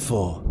Radio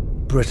 4,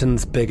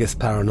 Britain's biggest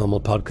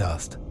paranormal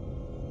podcast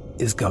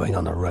is going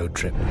on a road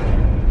trip.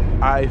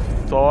 I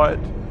thought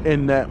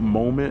in that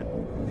moment,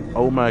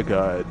 oh my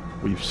God,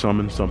 we've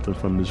summoned something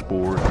from this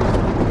board.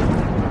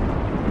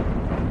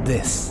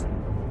 This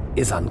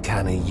is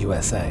Uncanny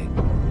USA.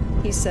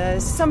 He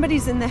says,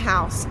 somebody's in the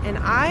house, and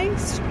I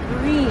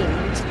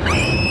screamed.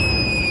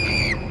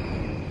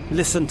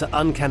 Listen to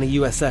Uncanny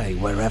USA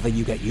wherever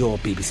you get your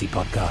BBC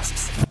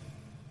podcasts,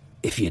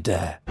 if you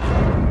dare.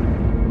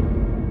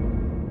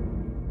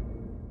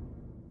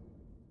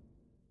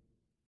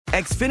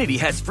 Xfinity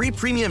has free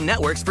premium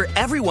networks for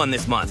everyone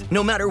this month,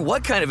 no matter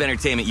what kind of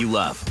entertainment you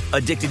love.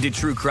 Addicted to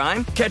true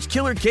crime? Catch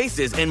killer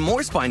cases and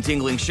more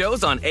spine-tingling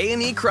shows on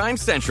A&E Crime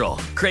Central.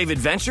 Crave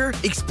adventure?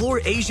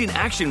 Explore Asian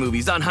action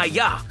movies on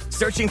Hi-YAH.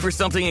 Searching for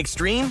something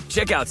extreme?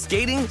 Check out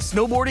skating,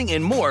 snowboarding,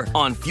 and more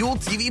on Fuel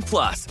TV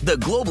Plus, the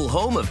global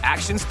home of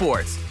action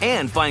sports.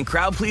 And find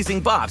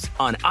crowd-pleasing bops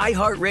on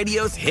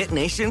iHeartRadio's Hit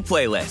Nation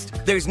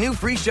playlist. There's new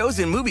free shows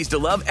and movies to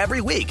love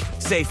every week.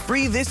 Say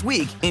free this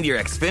week in your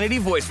Xfinity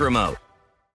voice remote.